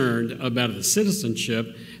concerned about the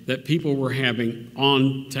citizenship that people were having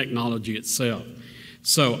on technology itself.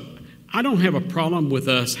 So I don't have a problem with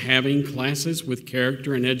us having classes with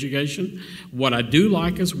character and education. What I do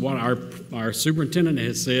like is what our superintendent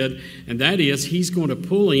has said, and that is he's going to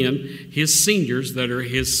pull in his seniors that are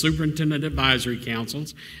his superintendent advisory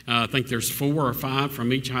councils. I think there's 4 or 5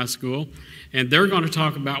 from each high school, and they're going to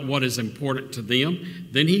talk about what is important to them.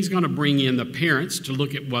 Then he's going to bring in the parents to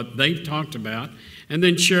look at what they've talked about, and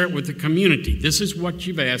then share it with the community. This is what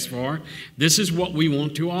you've asked for. This is what we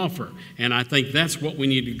want to offer. And I think that's what we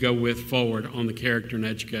need to go with forward on the character and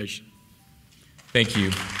education. Thank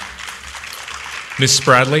you. Ms.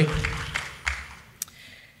 Spradley?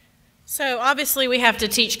 So obviously we have to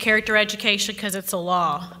teach character education because it's a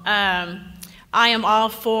law. I am all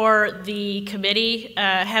for the committee,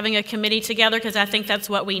 having a committee together, because I think that's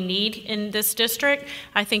what we need in this district.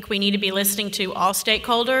 I think we need to be listening to all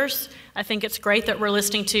stakeholders. I think it's great that we're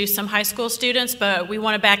listening to some high school students, but we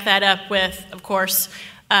want to back that up with, of course,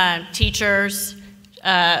 teachers,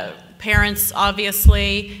 parents,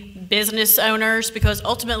 obviously, business owners, because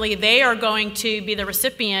ultimately they are going to be the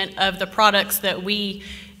recipient of the products that we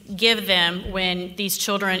give them when these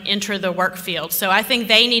children enter the work field. So I think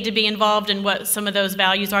they need to be involved in what some of those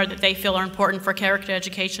values are that they feel are important for character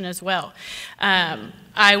education as well.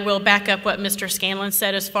 I will back up what Mr. Scanlon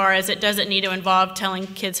said as far as it doesn't need to involve telling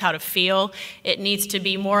kids how to feel. It needs to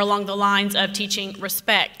be more along the lines of teaching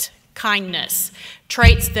respect, kindness,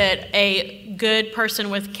 traits that a good person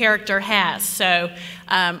with character has. So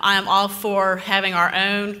I'm all for having our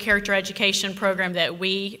own character education program that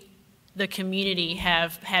we, the community,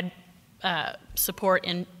 have had support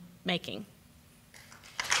in making.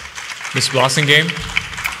 Ms. Blossingame?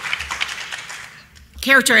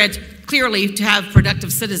 Clearly, to have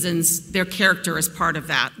productive citizens, their character is part of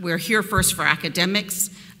that. We're here first for academics,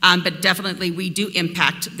 but definitely we do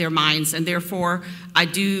impact their minds, and therefore I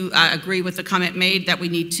do agree with the comment made that we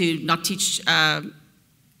need to not teach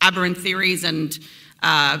aberrant theories and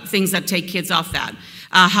things that take kids off that.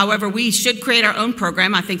 However, we should create our own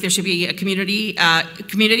program. I think there should be a community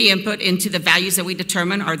input into the values that we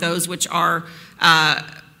determine are those which are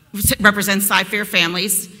represent Cy-Fair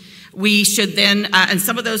families. We should then, and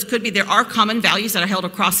some of those could be, there are common values that are held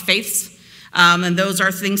across faiths. And those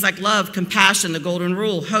are things like love, compassion, the golden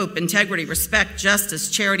rule, hope, integrity, respect, justice,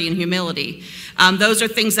 charity, and humility. Those are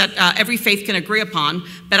things that every faith can agree upon,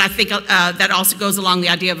 but I think that also goes along the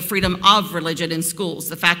idea of freedom of religion in schools.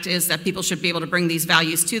 The fact is that people should be able to bring these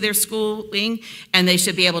values to their schooling, and they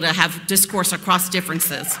should be able to have discourse across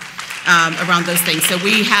differences around those things. So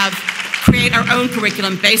we have create our own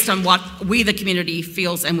curriculum based on what we, the community,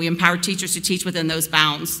 feels, and we empower teachers to teach within those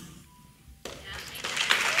bounds.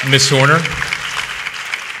 Ms. Horner?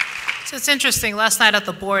 So it's interesting, last night at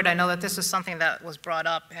the board, I know that this was something that was brought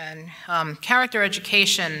up, and character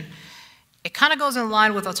education, it kind of goes in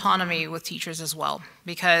line with autonomy with teachers as well,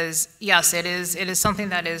 because yes, it is something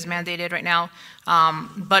that is mandated right now,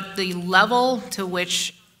 but the level to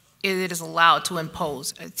which it is allowed to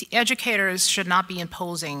impose, educators should not be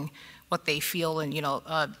imposing what they feel and,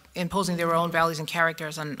 imposing their own values and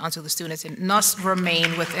characters onto the students. It must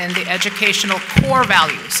remain within the educational core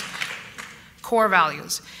values. Core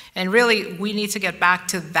values. And really, we need to get back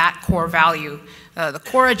to that core value, the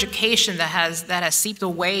core education that has seeped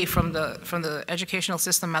away from the educational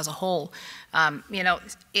system as a whole.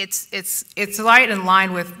 It's right in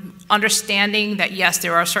line with understanding that yes,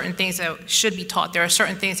 there are certain things that should be taught. There are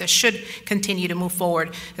certain things that should continue to move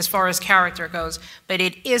forward as far as character goes, but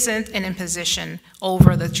it isn't an imposition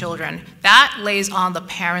over the children. That lays on the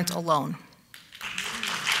parent alone.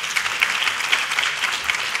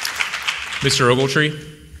 Mr. Ogletree?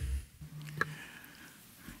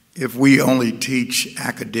 If we only teach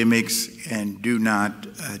academics and do not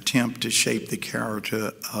attempt to shape the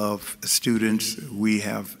character of students, we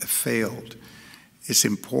have failed. It's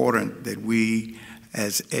important that we,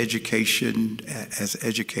 as educators,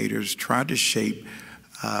 try to shape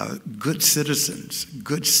good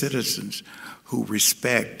citizens who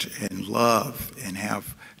respect and love and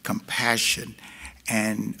have compassion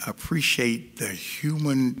and appreciate the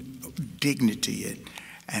human dignity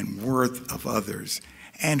and worth of others,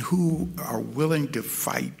 and who are willing to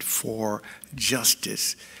fight for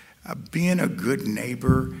justice. Being a good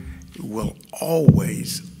neighbor will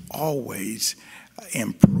always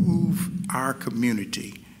improve our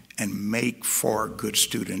community and make for good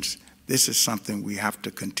students. This is something we have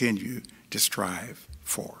to continue to strive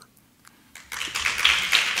for.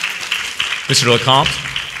 Mr. LeCompte?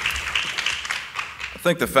 I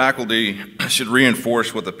think the faculty should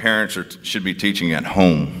reinforce what the parents should be teaching at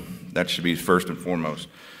home. That should be first and foremost.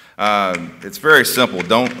 It's very simple.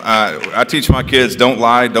 I teach my kids, don't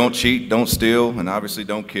lie, don't cheat, don't steal, and obviously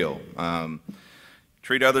don't kill.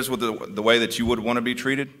 Treat others with the way that you would want to be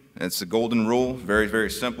treated. It's the golden rule, very, very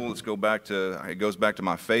simple. It goes back to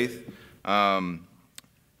my faith.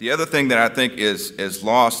 The other thing that I think is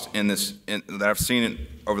lost that I've seen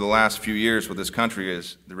over the last few years with this country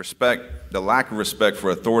is the lack of respect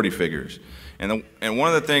for authority figures. And one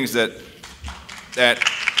of the things that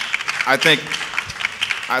I think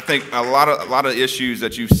a lot of issues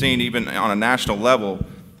that you've seen even on a national level,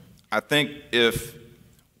 I think if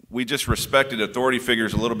we just respected authority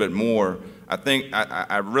figures a little bit more,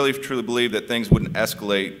 I really truly believe that things wouldn't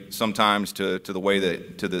escalate sometimes to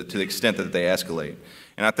the extent that they escalate.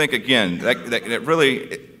 And I think again that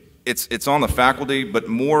really it's on the faculty, but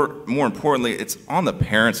more importantly, it's on the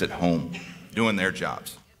parents at home doing their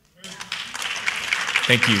jobs.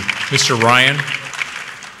 Thank you. Mr. Ryan?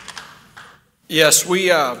 Yes, we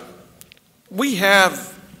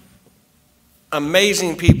have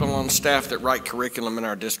amazing people on staff that write curriculum in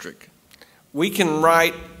our district. We can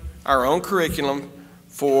write our own curriculum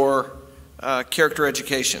for character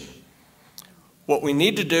education. What we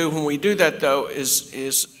need to do when we do that, though, is,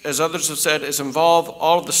 as others have said, is involve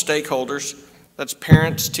all of the stakeholders. That's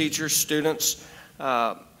parents, teachers, students.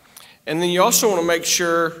 And then you also want to make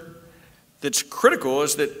sure that's critical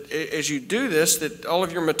is that as you do this, that all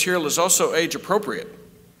of your material is also age appropriate.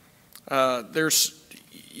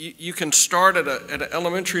 You can start at an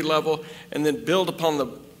elementary level and then build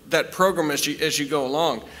upon that program as you go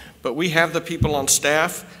along. But we have the people on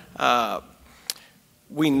staff.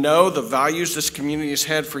 We know the values this community has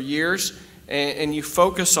had for years, and you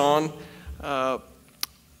focus on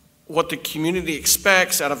what the community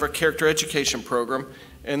expects out of our character education program,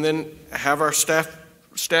 and then have our staff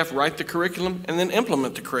write the curriculum and then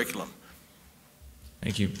implement the curriculum.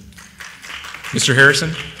 Thank you. Mr.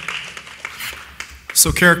 Harrison?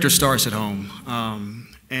 So character starts at home,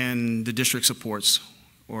 and the district supports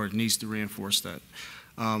or needs to reinforce that.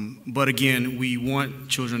 But again, we want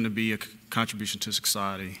children to be a contribution to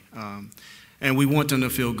society, and we want them to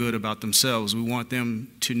feel good about themselves. We want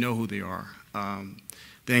them to know who they are.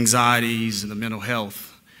 The anxieties and the mental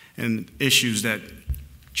health and issues that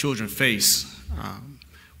children face,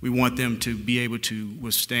 we want them to be able to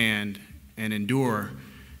withstand and endure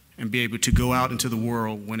and be able to go out into the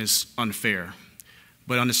world when it's unfair.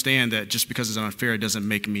 But understand that just because it's unfair, it doesn't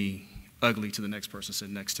make me ugly to the next person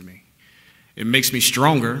sitting next to me. It makes me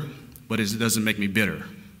stronger, but it doesn't make me bitter.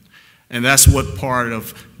 And that's what part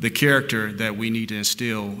of the character that we need to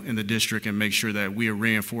instill in the district and make sure that we are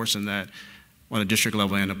reinforcing that on a district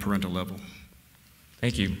level and a parental level.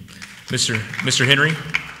 Thank you. Mr. Henry? You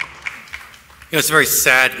know, it's very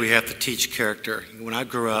sad we have to teach character. When I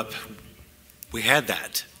grew up, we had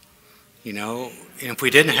that, you know, and if we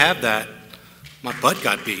didn't have that, my butt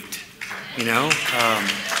got beat, you know.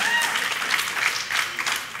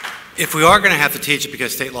 If we are going to have to teach it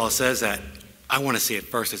because state law says that, I want to see it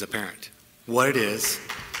first as a parent, what it is,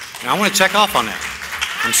 and I want to check off on that.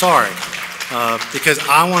 I'm sorry, because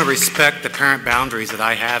I want to respect the parent boundaries that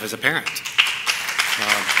I have as a parent.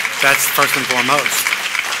 That's first and foremost.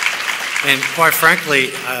 And quite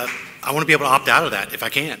frankly, I want to be able to opt out of that if I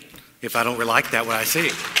can, if I don't really like that, what I see.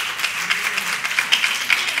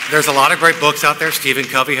 There's a lot of great books out there. Stephen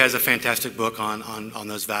Covey has a fantastic book on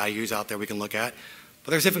those values out there we can look at.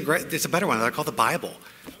 But there's a better one. They're called the Bible.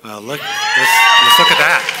 Let's look at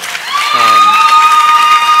that.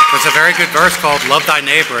 There's a very good verse called "Love thy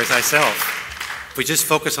neighbor as thyself." If we just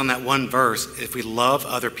focus on that one verse, if we love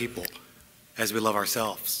other people as we love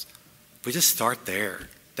ourselves, if we just start there.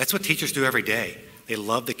 That's what teachers do every day. They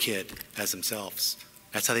love the kid as themselves.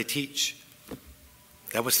 That's how they teach.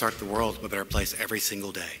 That would start the world a better place every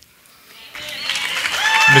single day.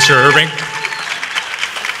 Mr. Irving?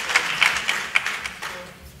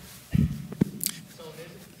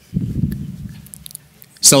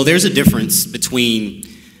 So there's a difference between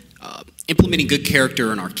implementing good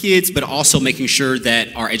character in our kids, but also making sure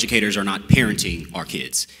that our educators are not parenting our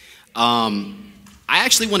kids. I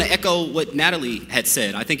actually want to echo what Natalie had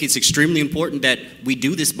said. I think it's extremely important that we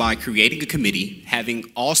do this by creating a committee, having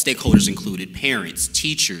all stakeholders included, parents,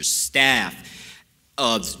 teachers, staff,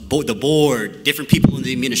 the board, different people in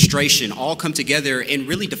the administration, all come together and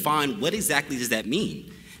really define what exactly does that mean.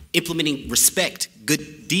 Implementing respect,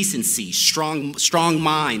 good decency, strong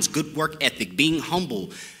minds, good work ethic, being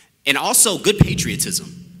humble, and also good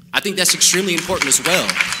patriotism. I think that's extremely important as well.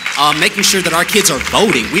 Making sure that our kids are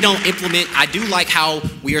voting. We don't implement, I do like how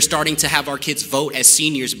we are starting to have our kids vote as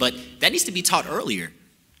seniors, but that needs to be taught earlier.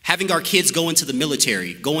 Having our kids go into the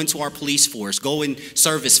military, go into our police force, go and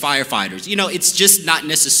serve as firefighters. You know, it's just not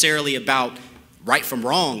necessarily about right from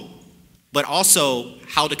wrong, but also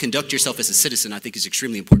how to conduct yourself as a citizen, I think, is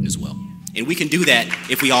extremely important as well. And we can do that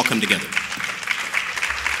if we all come together.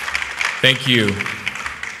 Thank you.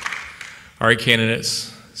 All right,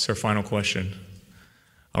 candidates, it's our final question.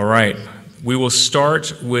 All right, we will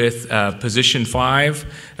start with position 5,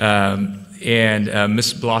 and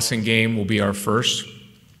Ms. Blossingame will be our first.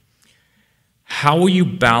 How will you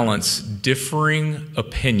balance differing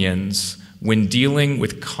opinions when dealing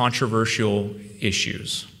with controversial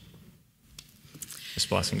issues? Ms.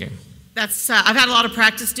 Blossingame. I've had a lot of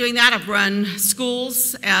practice doing that. I've run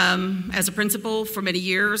schools as a principal for many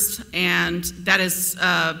years, and that is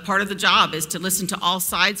part of the job, is to listen to all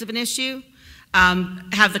sides of an issue,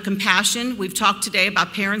 have the compassion. We've talked today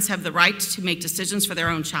about parents have the right to make decisions for their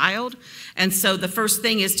own child, and so the first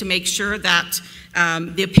thing is to make sure that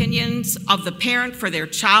the opinions of the parent for their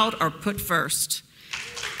child are put first.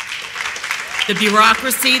 The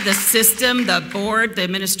bureaucracy, the system, the board, the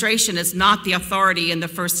administration is not the authority and the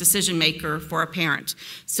first decision maker for a parent.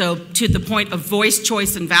 So to the point of voice,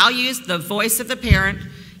 choice, and values, the voice of the parent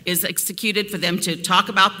is executed for them to talk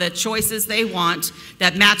about the choices they want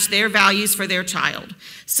that match their values for their child.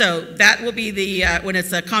 So that will be the, when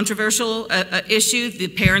it's a controversial issue, the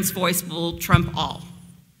parent's voice will trump all.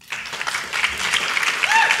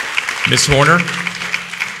 Ms. Horner?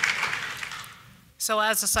 So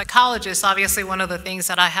as a psychologist, obviously one of the things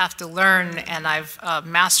that I have to learn and I've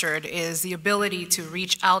mastered is the ability to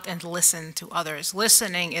reach out and listen to others.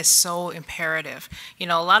 Listening is so imperative. You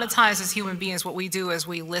know, a lot of times as human beings, what we do is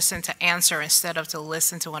we listen to answer instead of to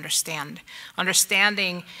listen to understand.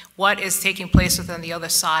 Understanding what is taking place within the other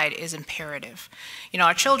side is imperative. You know,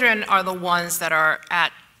 our children are the ones that are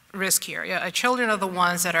at risk here. Our children are the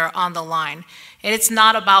ones that are on the line. And it's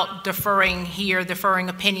not about deferring here, deferring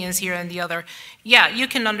opinions here and the other. Yeah, you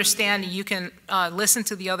can understand, you can listen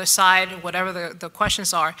to the other side, whatever the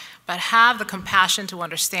questions are, but have the compassion to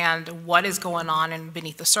understand what is going on and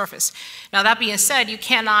beneath the surface. Now, that being said, you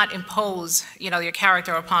cannot impose, you know, your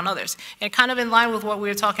character upon others. And kind of in line with what we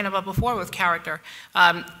were talking about before with character,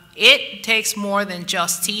 it takes more than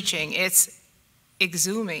just teaching. It's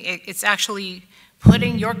exhuming. It's actually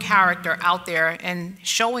putting your character out there and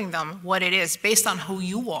showing them what it is based on who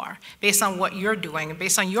you are, based on what you're doing, and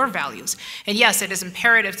based on your values. And yes, it is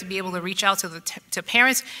imperative to be able to reach out to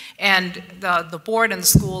parents and the board and the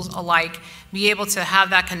schools alike, be able to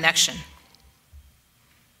have that connection.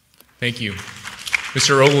 Thank you.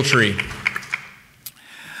 Mr. Ogletree.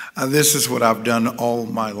 This is what I've done all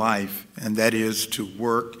my life, and that is to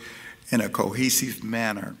work in a cohesive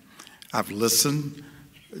manner. I've listened,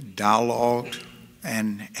 dialogued,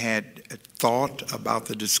 and had thought about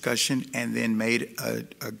the discussion and then made a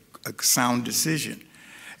sound decision.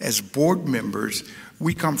 As board members,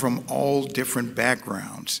 we come from all different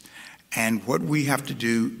backgrounds, and what we have to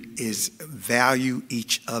do is value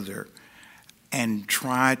each other and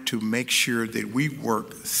try to make sure that we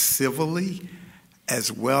work civilly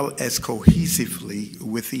as well as cohesively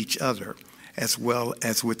with each other, as well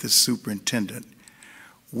as with the superintendent.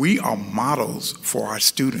 We are models for our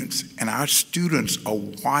students, and our students are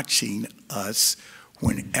watching us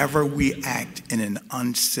whenever we act in an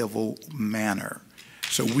uncivil manner.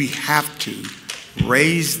 So we have to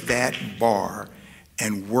raise that bar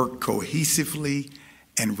and work cohesively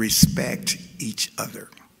and respect each other.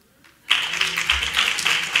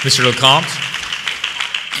 Mr. Lecomte.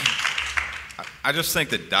 I just think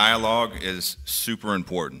that dialogue is super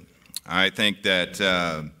important. I think that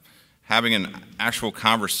having an actual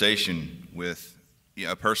conversation with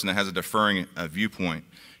a person that has a differing viewpoint,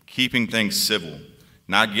 keeping things civil,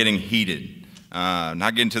 not getting heated,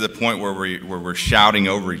 not getting to the point where we're shouting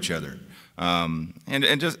over each other, and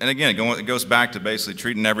again, it goes back to basically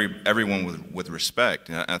treating everyone with respect.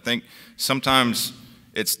 I think sometimes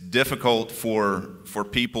it's difficult for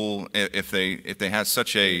people if they have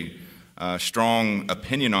such a strong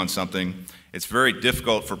opinion on something. It's very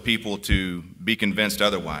difficult for people to be convinced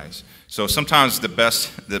otherwise. So sometimes the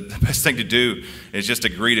best thing to do is just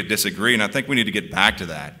agree to disagree, and I think we need to get back to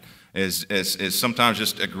that. Is sometimes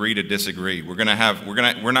just agree to disagree. We're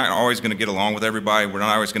not always gonna get along with everybody. We're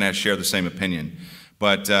not always gonna share the same opinion,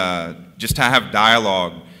 but just to have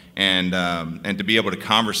dialogue and to be able to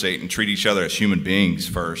conversate and treat each other as human beings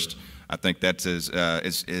first. I think that is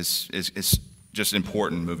just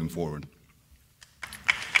important moving forward.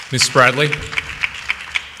 Ms. Bradley.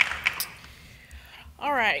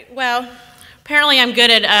 All right. Well, apparently I'm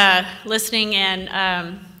good at listening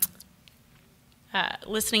and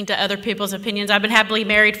listening to other people's opinions. I've been happily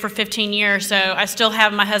married for 15 years, so I still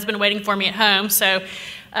have my husband waiting for me at home. So,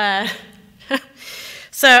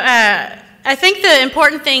 I think the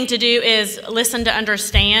important thing to do is listen to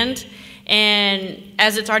understand. And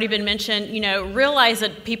as it's already been mentioned, realize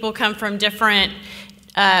that people come from different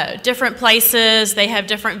places. They have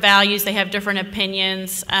different values. They have different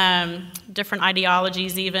opinions, different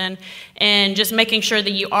ideologies even. And just making sure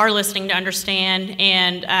that you are listening to understand.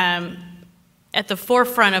 And at the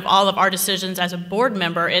forefront of all of our decisions as a board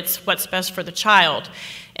member, it's what's best for the child.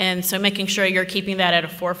 And so making sure you're keeping that at a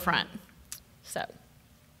forefront. So.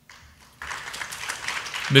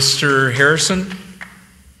 Mr. Harrison.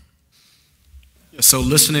 So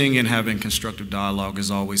listening and having constructive dialogue is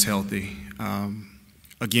always healthy.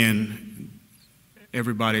 Again,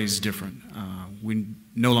 everybody's different.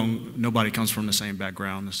 Nobody comes from the same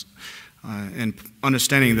background. And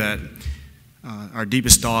understanding that our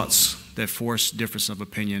deepest thoughts that force difference of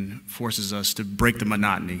opinion forces us to break the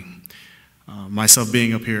monotony. Myself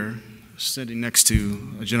being up here, sitting next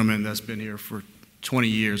to a gentleman that's been here for 20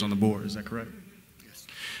 years on the board, is that correct? Yes.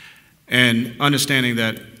 And understanding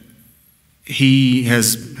that he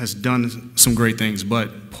has done some great things,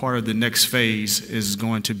 but part of the next phase is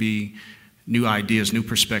going to be new ideas, new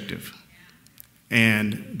perspective.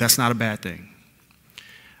 And that's not a bad thing.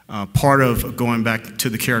 Part of going back to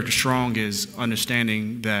the character strong is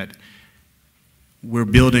understanding that we're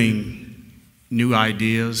building new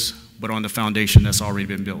ideas, but on the foundation that's already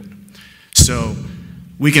been built. So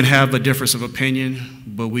we can have a difference of opinion,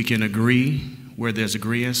 but we can agree where there's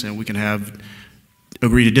agreement, and we can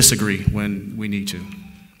agree to disagree when we need to.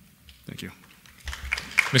 Thank you.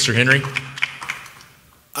 Mr. Henry.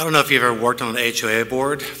 I don't know if you've ever worked on the HOA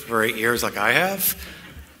board for 8 years like I have.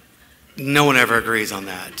 No one ever agrees on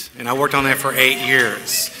that. And I worked on that for 8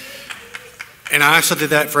 years. And I actually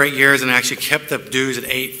did that for 8 years and actually kept the dues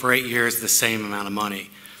for 8 years the same amount of money.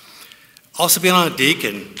 Also being on a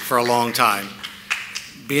deacon for a long time.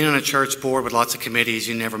 Being on a church board with lots of committees,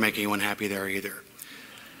 you never make anyone happy there either.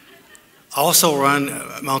 I also run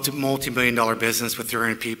a multi-million-dollar business with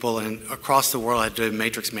 300 people, and across the world I do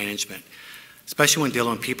matrix management, especially when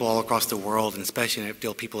dealing with people all across the world, and especially when I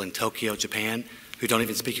deal with people in Tokyo, Japan, who don't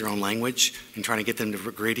even speak your own language, and trying to get them to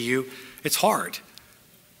agree to you. It's hard.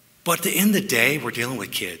 But at the end of the day, we're dealing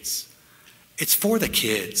with kids. It's for the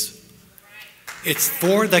kids. It's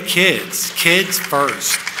for the kids. Kids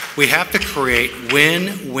first. We have to create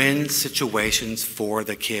win-win situations for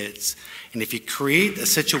the kids. And if you create a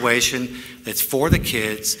situation that's for the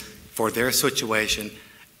kids, for their situation,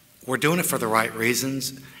 we're doing it for the right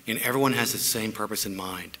reasons, and everyone has the same purpose in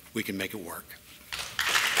mind. We can make it work.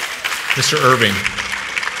 Mr. Irving.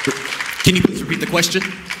 Can you please repeat the question?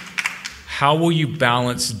 How will you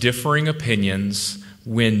balance differing opinions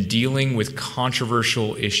when dealing with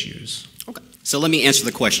controversial issues? Okay, so let me answer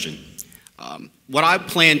the question. What I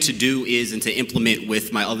plan to do is, and to implement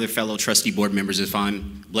with my other fellow trustee board members if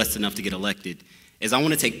I'm blessed enough to get elected, is I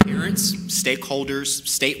want to take parents, stakeholders,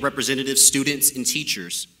 state representatives, students, and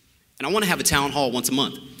teachers, and I want to have a town hall once a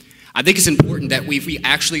month. I think it's important that we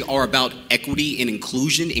actually are about equity and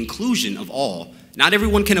inclusion of all. Not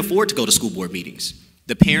everyone can afford to go to school board meetings.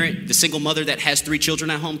 The parent, the single mother that has 3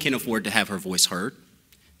 children at home can afford to have her voice heard.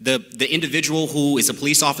 The individual who is a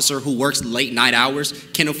police officer who works late night hours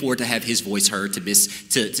can afford to have his voice heard to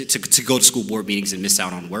go to school board meetings and miss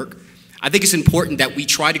out on work. I think it's important that we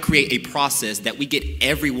try to create a process that we get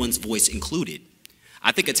everyone's voice included.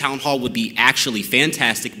 I think a town hall would be actually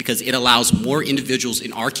fantastic because it allows more individuals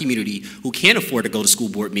in our community who can't afford to go to school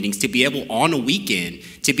board meetings to be able on a weekend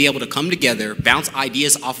to be able to come together, bounce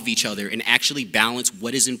ideas off of each other, and actually balance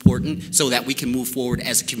what is important so that we can move forward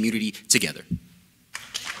as a community together.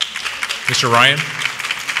 Mr. Ryan?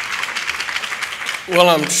 Well,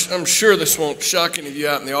 I'm sure this won't shock any of you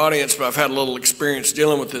out in the audience, but I've had a little experience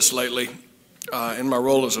dealing with this lately in my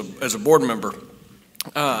role as a board member.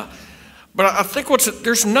 But I think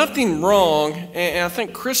there's nothing wrong, and I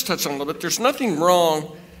think Chris touched on it a little bit, there's nothing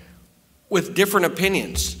wrong with different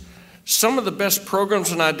opinions. Some of the best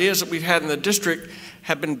programs and ideas that we've had in the district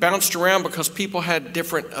have been bounced around because people had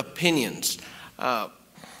different opinions. I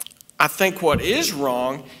think what is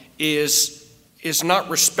wrong is not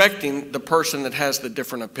respecting the person that has the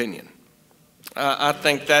different opinion. I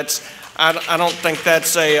think that's, I don't think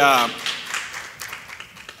that's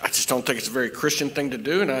I just don't think it's a very Christian thing to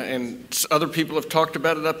do, and other people have talked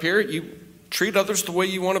about it up here. You treat others the way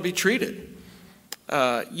you want to be treated.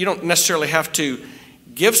 You don't necessarily have to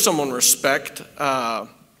give someone respect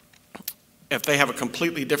if they have a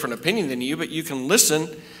completely different opinion than you, but you can listen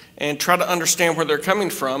and try to understand where they're coming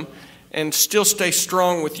from and still stay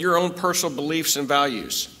strong with your own personal beliefs and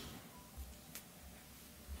values.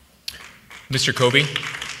 Mr. Kobe?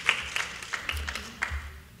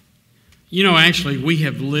 You know, actually, we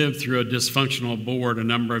have lived through a dysfunctional board a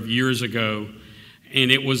number of years ago,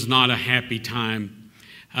 and it was not a happy time.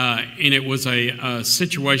 And it was a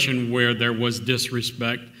situation where there was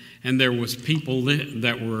disrespect, and there was people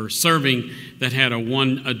that were serving that had a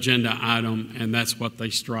one agenda item, and that's what they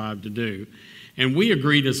strived to do. And we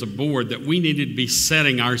agreed as a board that we needed to be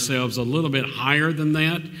setting ourselves a little bit higher than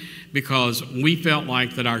that because we felt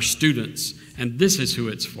like that our students, and this is who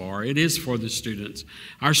it's for, it is for the students.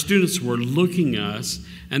 Our students were looking at us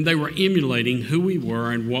and they were emulating who we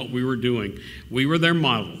were and what we were doing. We were their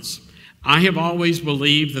models. I have always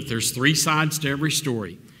believed that there's 3 sides to every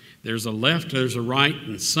story. There's a left, there's a right,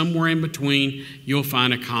 and somewhere in between you'll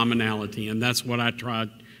find a commonality, and that's what I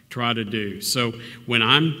try to do. So when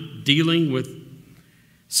I'm dealing with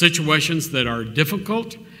situations that are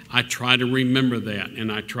difficult, I try to remember that, and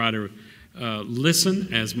I try to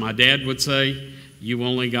listen. As my dad would say, you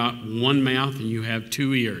only got one mouth and you have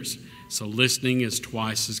 2 ears, so listening is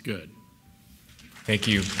twice as good. Thank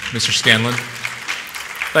you. Mr. Scanlon?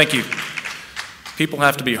 Thank you. People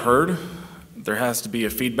have to be heard. There has to be a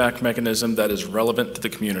feedback mechanism that is relevant to the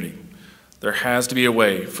community. There has to be a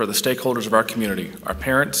way for the stakeholders of our community, our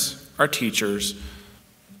parents, our teachers,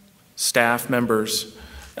 staff members,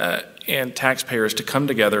 and taxpayers to come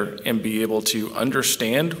together and be able to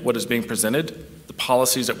understand what is being presented, the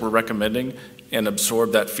policies that we're recommending, and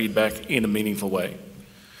absorb that feedback in a meaningful way.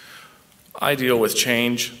 I deal with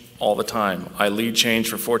change all the time. I lead change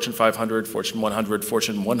for Fortune 500, Fortune 100,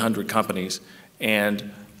 Fortune 100 companies,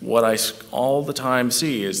 and what I all the time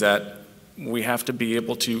see is that we have to be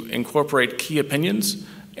able to incorporate key opinions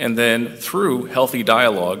and then through healthy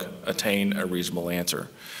dialogue attain a reasonable answer.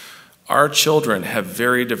 Our children have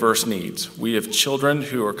very diverse needs. We have children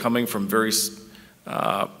who are coming from very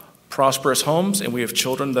prosperous homes, and we have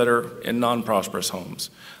children that are in non-prosperous homes.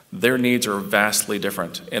 Their needs are vastly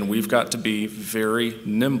different, and we've got to be very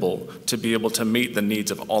nimble to be able to meet the needs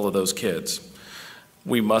of all of those kids.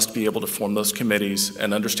 We must be able to form those committees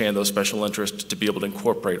and understand those special interests to be able to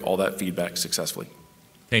incorporate all that feedback successfully.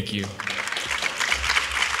 Thank you.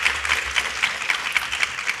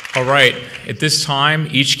 All right, at this time,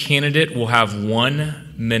 each candidate will have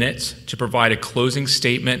 1 minute to provide a closing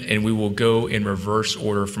statement, and we will go in reverse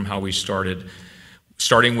order from how we started,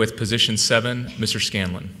 starting with position 7, Mr.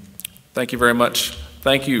 Scanlon. Thank you very much.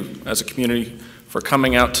 Thank you as a community for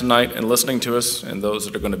coming out tonight and listening to us, and those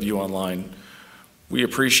that are going to view online. We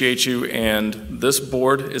appreciate you, and this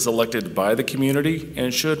board is elected by the community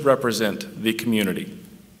and should represent the community,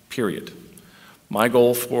 period. My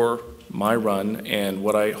goal for my run and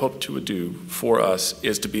what I hope to do for us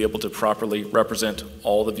is to be able to properly represent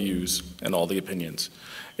all the views and all the opinions.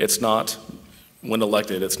 It's not, when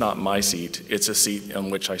elected, it's not my seat, it's a seat on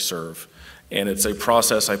which I serve. And it's a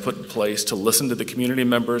process I put in place to listen to the community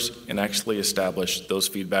members and actually establish those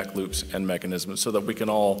feedback loops and mechanisms so that we can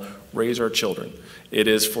all raise our children. It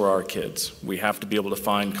is for our kids. We have to be able to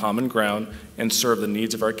find common ground and serve the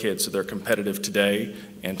needs of our kids so they're competitive today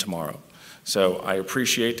and tomorrow. So I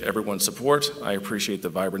appreciate everyone's support. I appreciate the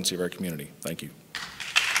vibrancy of our community. Thank you.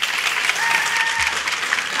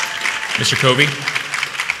 Mr. Covey.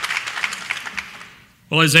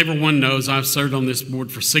 Well, as everyone knows, I've served on this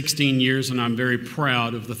board for 16 years, and I'm very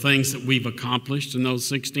proud of the things that we've accomplished in those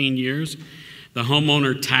 16 years. The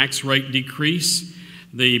homeowner tax rate decrease,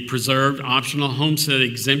 the preserved optional homestead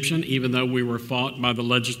exemption, even though we were fought by the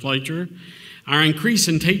legislature, our increase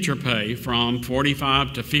in teacher pay from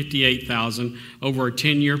 $45,000 to $58,000 over a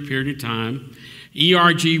 10-year period of time,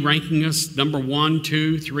 ERG ranking us number 1,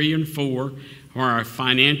 2, 3, and 4 for our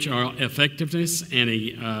financial effectiveness and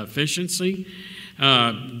efficiency.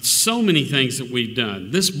 So many things that we've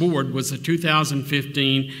done. This board was the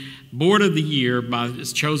 2015 Board of the Year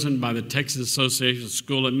chosen by the Texas Association of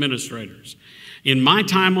School Administrators. In my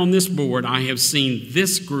time on this board, I have seen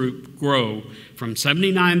this group grow from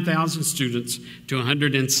 79,000 students to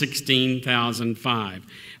 116,005.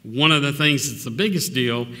 One of the things that's the biggest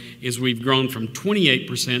deal is we've grown from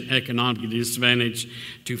 28% economically disadvantaged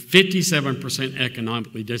to 57%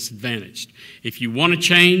 economically disadvantaged. If you want to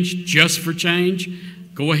change just for change,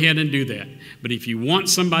 go ahead and do that. But if you want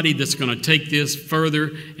somebody that's going to take this further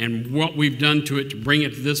and what we've done to it to bring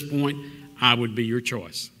it to this point, I would be your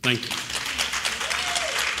choice. Thank you.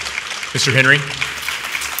 Mr. Henry.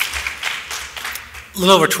 A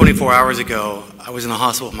little over 24 hours ago, I was in the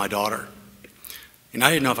hospital with my daughter. And I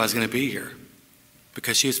didn't know if I was going to be here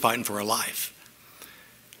because she was fighting for her life.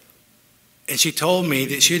 And she told me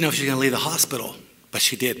that she didn't know if she was going to leave the hospital, but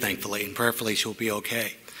she did, thankfully, and prayerfully she'll be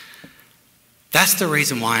okay. That's the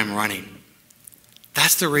reason why I'm running.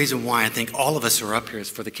 That's the reason why I think all of us are up here is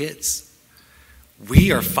for the kids.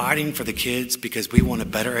 We are fighting for the kids because we want a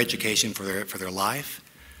better education for their life.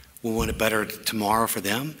 We want a better tomorrow for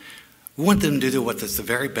them. We want them to do what's the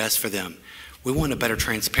very best for them. We want a better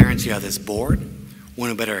transparency out of this board. We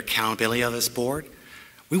want a better accountability out of this board.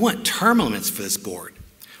 We want term limits for this board.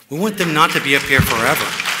 We want them not to be up here forever.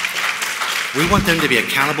 We want them to be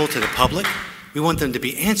accountable to the public. We want them to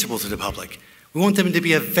be answerable to the public. We want them to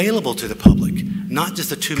be available to the public, not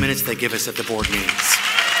just the 2 minutes they give us at the board meetings.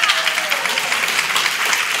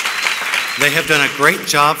 They have done a great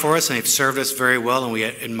job for us, and they've served us very well, and we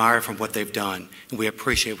admire from what they've done, and we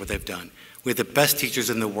appreciate what they've done. We have the best teachers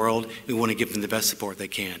in the world. We want to give them the best support they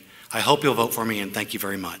can. I hope you'll vote for me, and thank you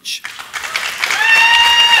very much.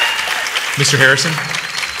 Mr. Harrison.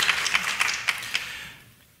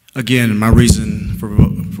 Again, my reason for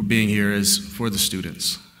being here is for the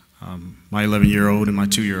students. My 11-year-old and my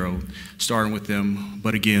 2-year-old, starting with them,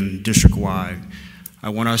 but again, district-wide. I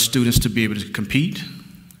want our students to be able to compete,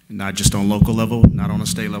 not just on local level, not on a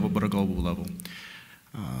state level, but a global level.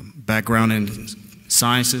 Background in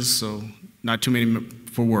sciences, so not too many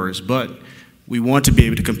for words, but we want to be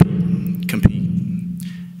able to compete,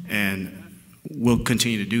 and we'll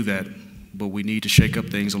continue to do that, but we need to shake up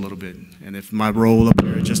things a little bit. And if my role up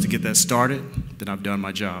here is just to get that started, then I've done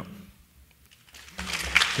my job.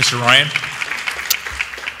 Mr. Ryan.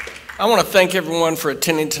 I want to thank everyone for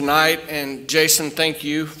attending tonight, and Jason, thank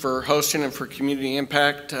you for hosting and for community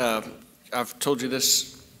impact. I've told you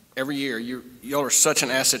this every year. Y'all are such an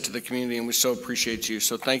asset to the community, and we so appreciate you,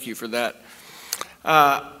 so thank you for that.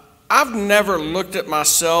 I've never looked at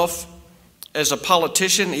myself as a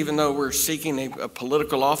politician, even though we're seeking a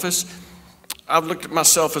political office. I've looked at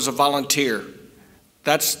myself as a volunteer.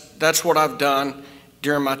 That's what I've done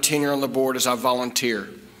during my tenure on the board, is I volunteer.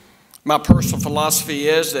 My personal philosophy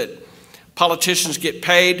is that politicians get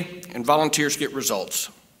paid and volunteers get results.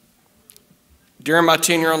 During my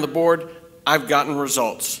tenure on the board, I've gotten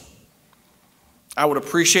results. I would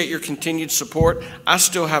appreciate your continued support. I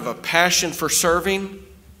still have a passion for serving,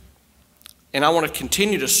 and I want to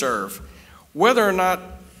continue to serve. Whether or not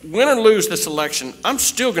win or lose this election, I'm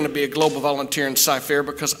still going to be a global volunteer in Cy-Fair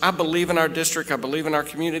because I believe in our district, I believe in our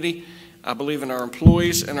community, I believe in our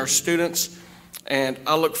employees and our students, and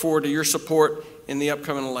I look forward to your support in the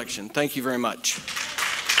upcoming election. Thank you very much.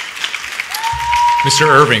 Mr.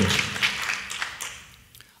 Irving.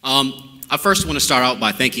 I first want to start out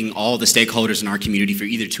by thanking all the stakeholders in our community for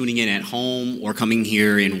either tuning in at home or coming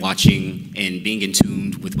here and watching and being in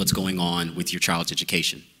tune with what's going on with your child's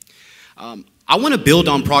education. I want to build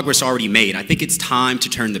on progress already made. I think it's time to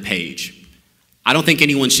turn the page. I don't think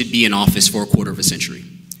anyone should be in office for a quarter of a century.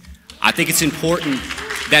 I think it's important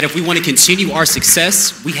that if we want to continue our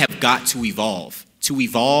success, we have got to evolve. To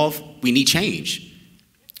evolve, we need change.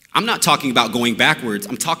 I'm not talking about going backwards,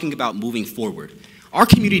 I'm talking about moving forward. Our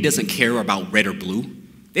community doesn't care about red or blue.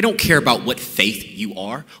 They don't care about what faith you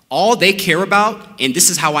are. All they care about, and this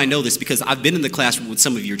is how I know this because I've been in the classroom with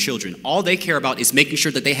some of your children, all they care about is making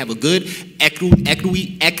sure that they have a good,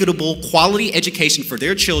 equitable, quality education for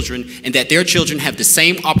their children and that their children have the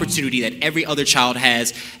same opportunity that every other child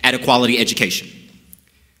has at a quality education.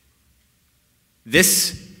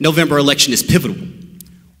 This November election is pivotal.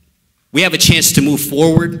 We have a chance to move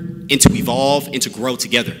forward and to evolve and to grow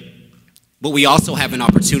together. But we also have an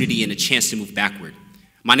opportunity and a chance to move backward.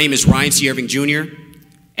 My name is Ryan C. Irving Jr.,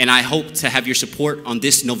 and I hope to have your support on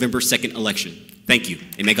this November 2nd election. Thank you,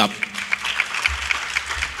 and may God.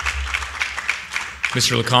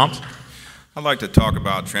 Mr. LeCompte. I'd like to talk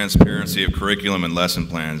about transparency of curriculum and lesson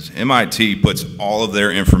plans. MIT puts all of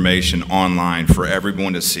their information online for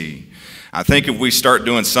everyone to see. I think if we start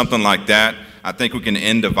doing something like that, I think we can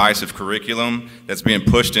end divisive curriculum that's being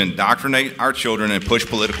pushed to indoctrinate our children and push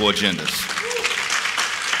political agendas.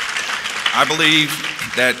 I believe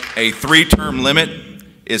that a 3-term limit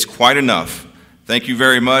is quite enough. Thank you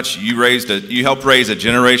very much. You helped raise a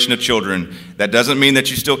generation of children. That doesn't mean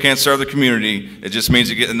that you still can't serve the community. It just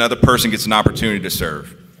means another person gets an opportunity to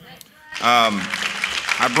serve.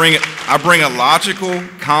 I bring a logical,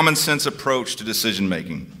 common sense approach to decision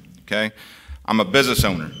making. Okay, I'm a business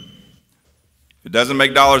owner. If it doesn't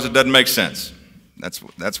make dollars, it doesn't make sense. That's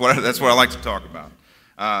what I like to talk about.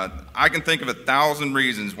 I can think of 1,000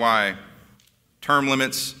 reasons why term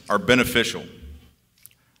limits are beneficial.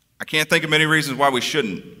 I can't think of many reasons why we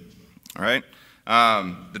shouldn't. All right,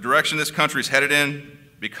 the direction this country is headed in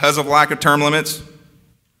because of lack of term limits,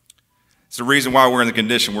 it's the reason why we're in the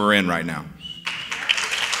condition we're in right now.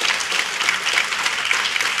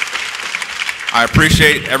 I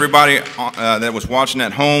appreciate everybody that was watching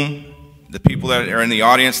at home. The people that are in the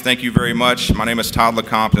audience, thank you very much. My name is Todd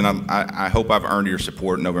LeCompte, and I hope I've earned your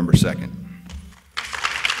support November 2nd.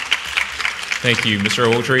 Thank you. Mr.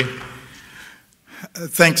 Ogletree.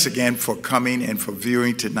 Thanks again for coming and for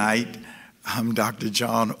viewing tonight. I'm Dr.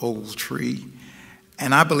 John Ogletree,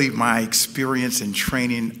 and I believe my experience and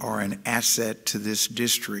training are an asset to this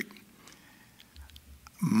district.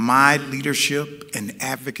 My leadership and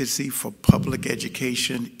advocacy for public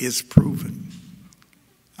education is proven.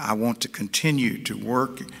 I want to continue to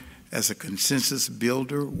work as a consensus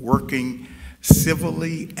builder, working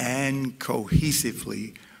civilly and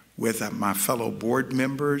cohesively with my fellow board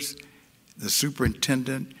members, the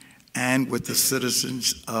superintendent, and with the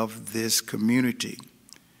citizens of this community.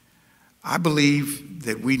 I believe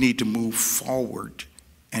that we need to move forward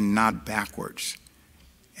and not backwards.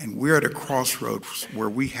 And we're at a crossroads where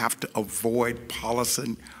we have to avoid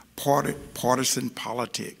partisan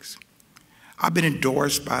politics. I've been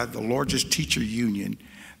endorsed by the largest teacher union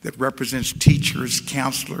that represents teachers,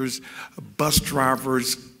 counselors, bus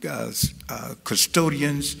drivers,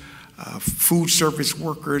 custodians, food service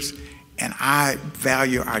workers, and I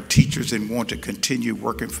value our teachers and want to continue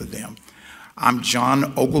working for them. I'm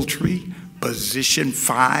John Ogletree, position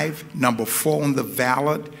 5, number 4 on the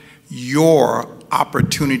ballot, your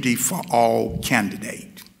opportunity for all candidate.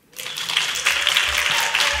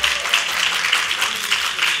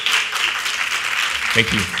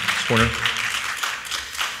 Thank you. Ms. Warner.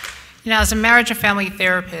 You know, as a marriage and family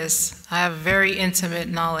therapist, I have very intimate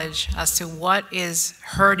knowledge as to what is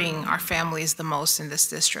hurting our families the most in this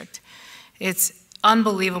district. It's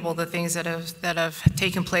unbelievable the things that have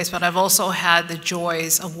taken place, but I've also had the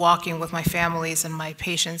joys of walking with my families and my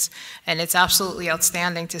patients, and it's absolutely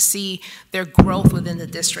outstanding to see their growth within the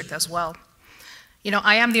district as well. You know,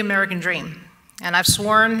 I am the American dream, and I've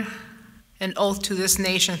sworn an oath to this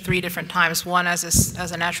nation 3 different times, one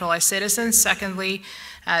as a naturalized citizen, secondly,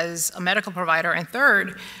 as a medical provider, and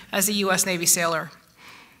third, as a U.S. Navy sailor.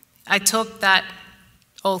 I took that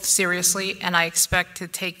oath seriously, and I expect to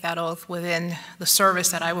take that oath within the service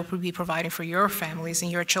that I will be providing for your families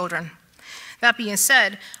and your children. That being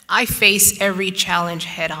said, I face every challenge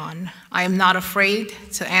head-on. I am not afraid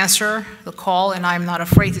to answer the call, and I am not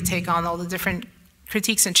afraid to take on all the different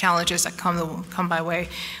critiques and challenges that come my way.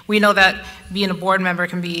 We know that being a board member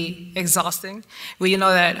can be exhausting. We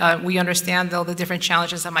know that we understand all the different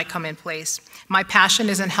challenges that might come in place. My passion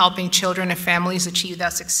is in helping children and families achieve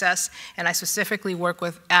that success, and I specifically work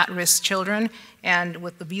with at-risk children and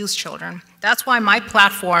with abused children. That's why my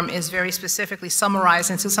platform is very specifically summarized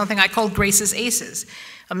into something I call Grace's ACEs: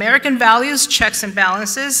 American values, checks and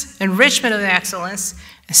balances, enrichment and excellence,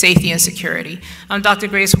 safety and security. I'm Dr.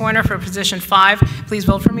 Grace Horner for position 5. Please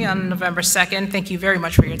vote for me on November 2nd. Thank you very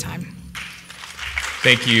much for your time.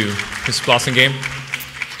 Thank you. Ms. Blossingame?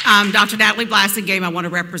 Dr. Natalie Blassingame, I want to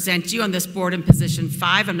represent you on this board in position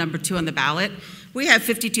 5. I'm number 2 on the ballot. We have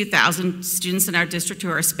 52,000 students in our district who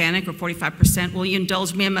are Hispanic, or 45%. Will you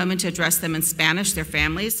indulge me a moment to address them in Spanish, their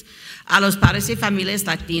families? A los padres y familias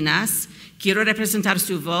latinas, quiero representar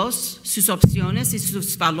su voz, sus opciones y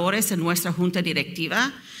sus valores en nuestra junta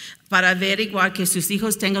directiva para averiguar que sus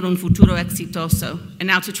hijos tengan un futuro exitoso. And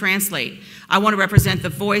now to translate, I want to represent the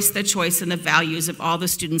voice, the choice, and the values of all the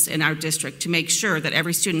students in our district to make sure that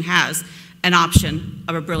every student has an option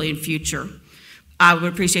of a brilliant future. I would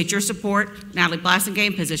appreciate your support. Natalie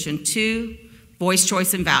Blassingame, position 2, voice,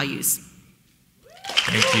 choice, and values.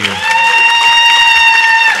 Thank you.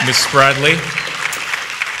 Ms. Bradley?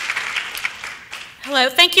 Hello,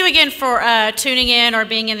 thank you again for tuning in or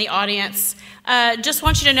being in the audience. Just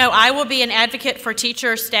want you to know I will be an advocate for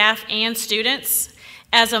teachers, staff, and students.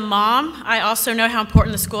 As a mom, I also know how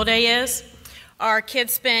important the school day is. Our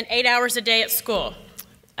kids spend 8 hours a day at school.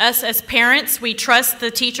 Us as parents, we trust the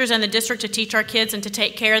teachers and the district to teach our kids and to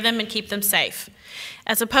take care of them and keep them safe.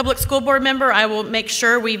 As a public school board member, I will make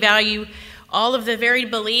sure we value all of the varied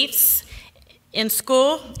beliefs in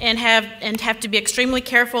school and have to be extremely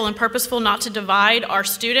careful and purposeful not to divide our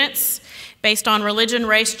students based on religion,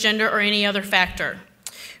 race, gender, or any other factor.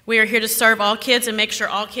 We are here to serve all kids and make sure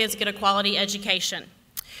all kids get a quality education.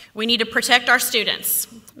 We need to protect our students,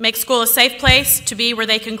 make school a safe place to be where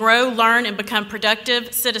they can grow, learn, and become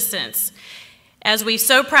productive citizens. As we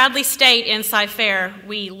so proudly state in Cy-Fair,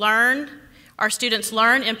 our students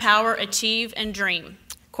learn, empower, achieve, and dream.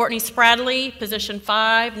 Courtney Spradley, position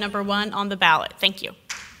 5, number 1 on the ballot. Thank you.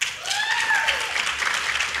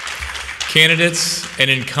 Candidates and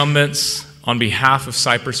incumbents, on behalf of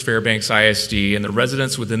Cypress-Fairbanks ISD and the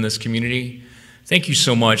residents within this community, thank you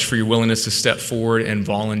so much for your willingness to step forward and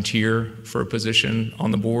volunteer for a position on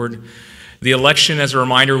the board. The election, as a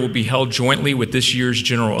reminder, will be held jointly with this year's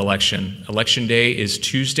general election. Election day is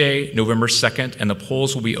Tuesday, November 2nd, and the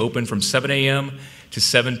polls will be open from 7 a.m. to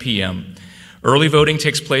 7 p.m. Early voting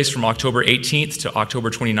takes place from October 18th to October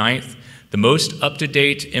 29th. The most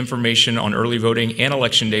up-to-date information on early voting and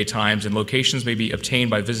election day times and locations may be obtained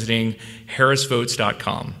by visiting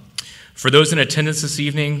harrisvotes.com. For those in attendance this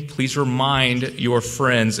evening, please remind your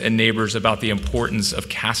friends and neighbors about the importance of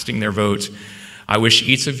casting their vote. I wish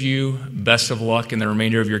each of you best of luck in the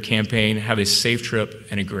remainder of your campaign. Have a safe trip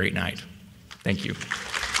and a great night. Thank you.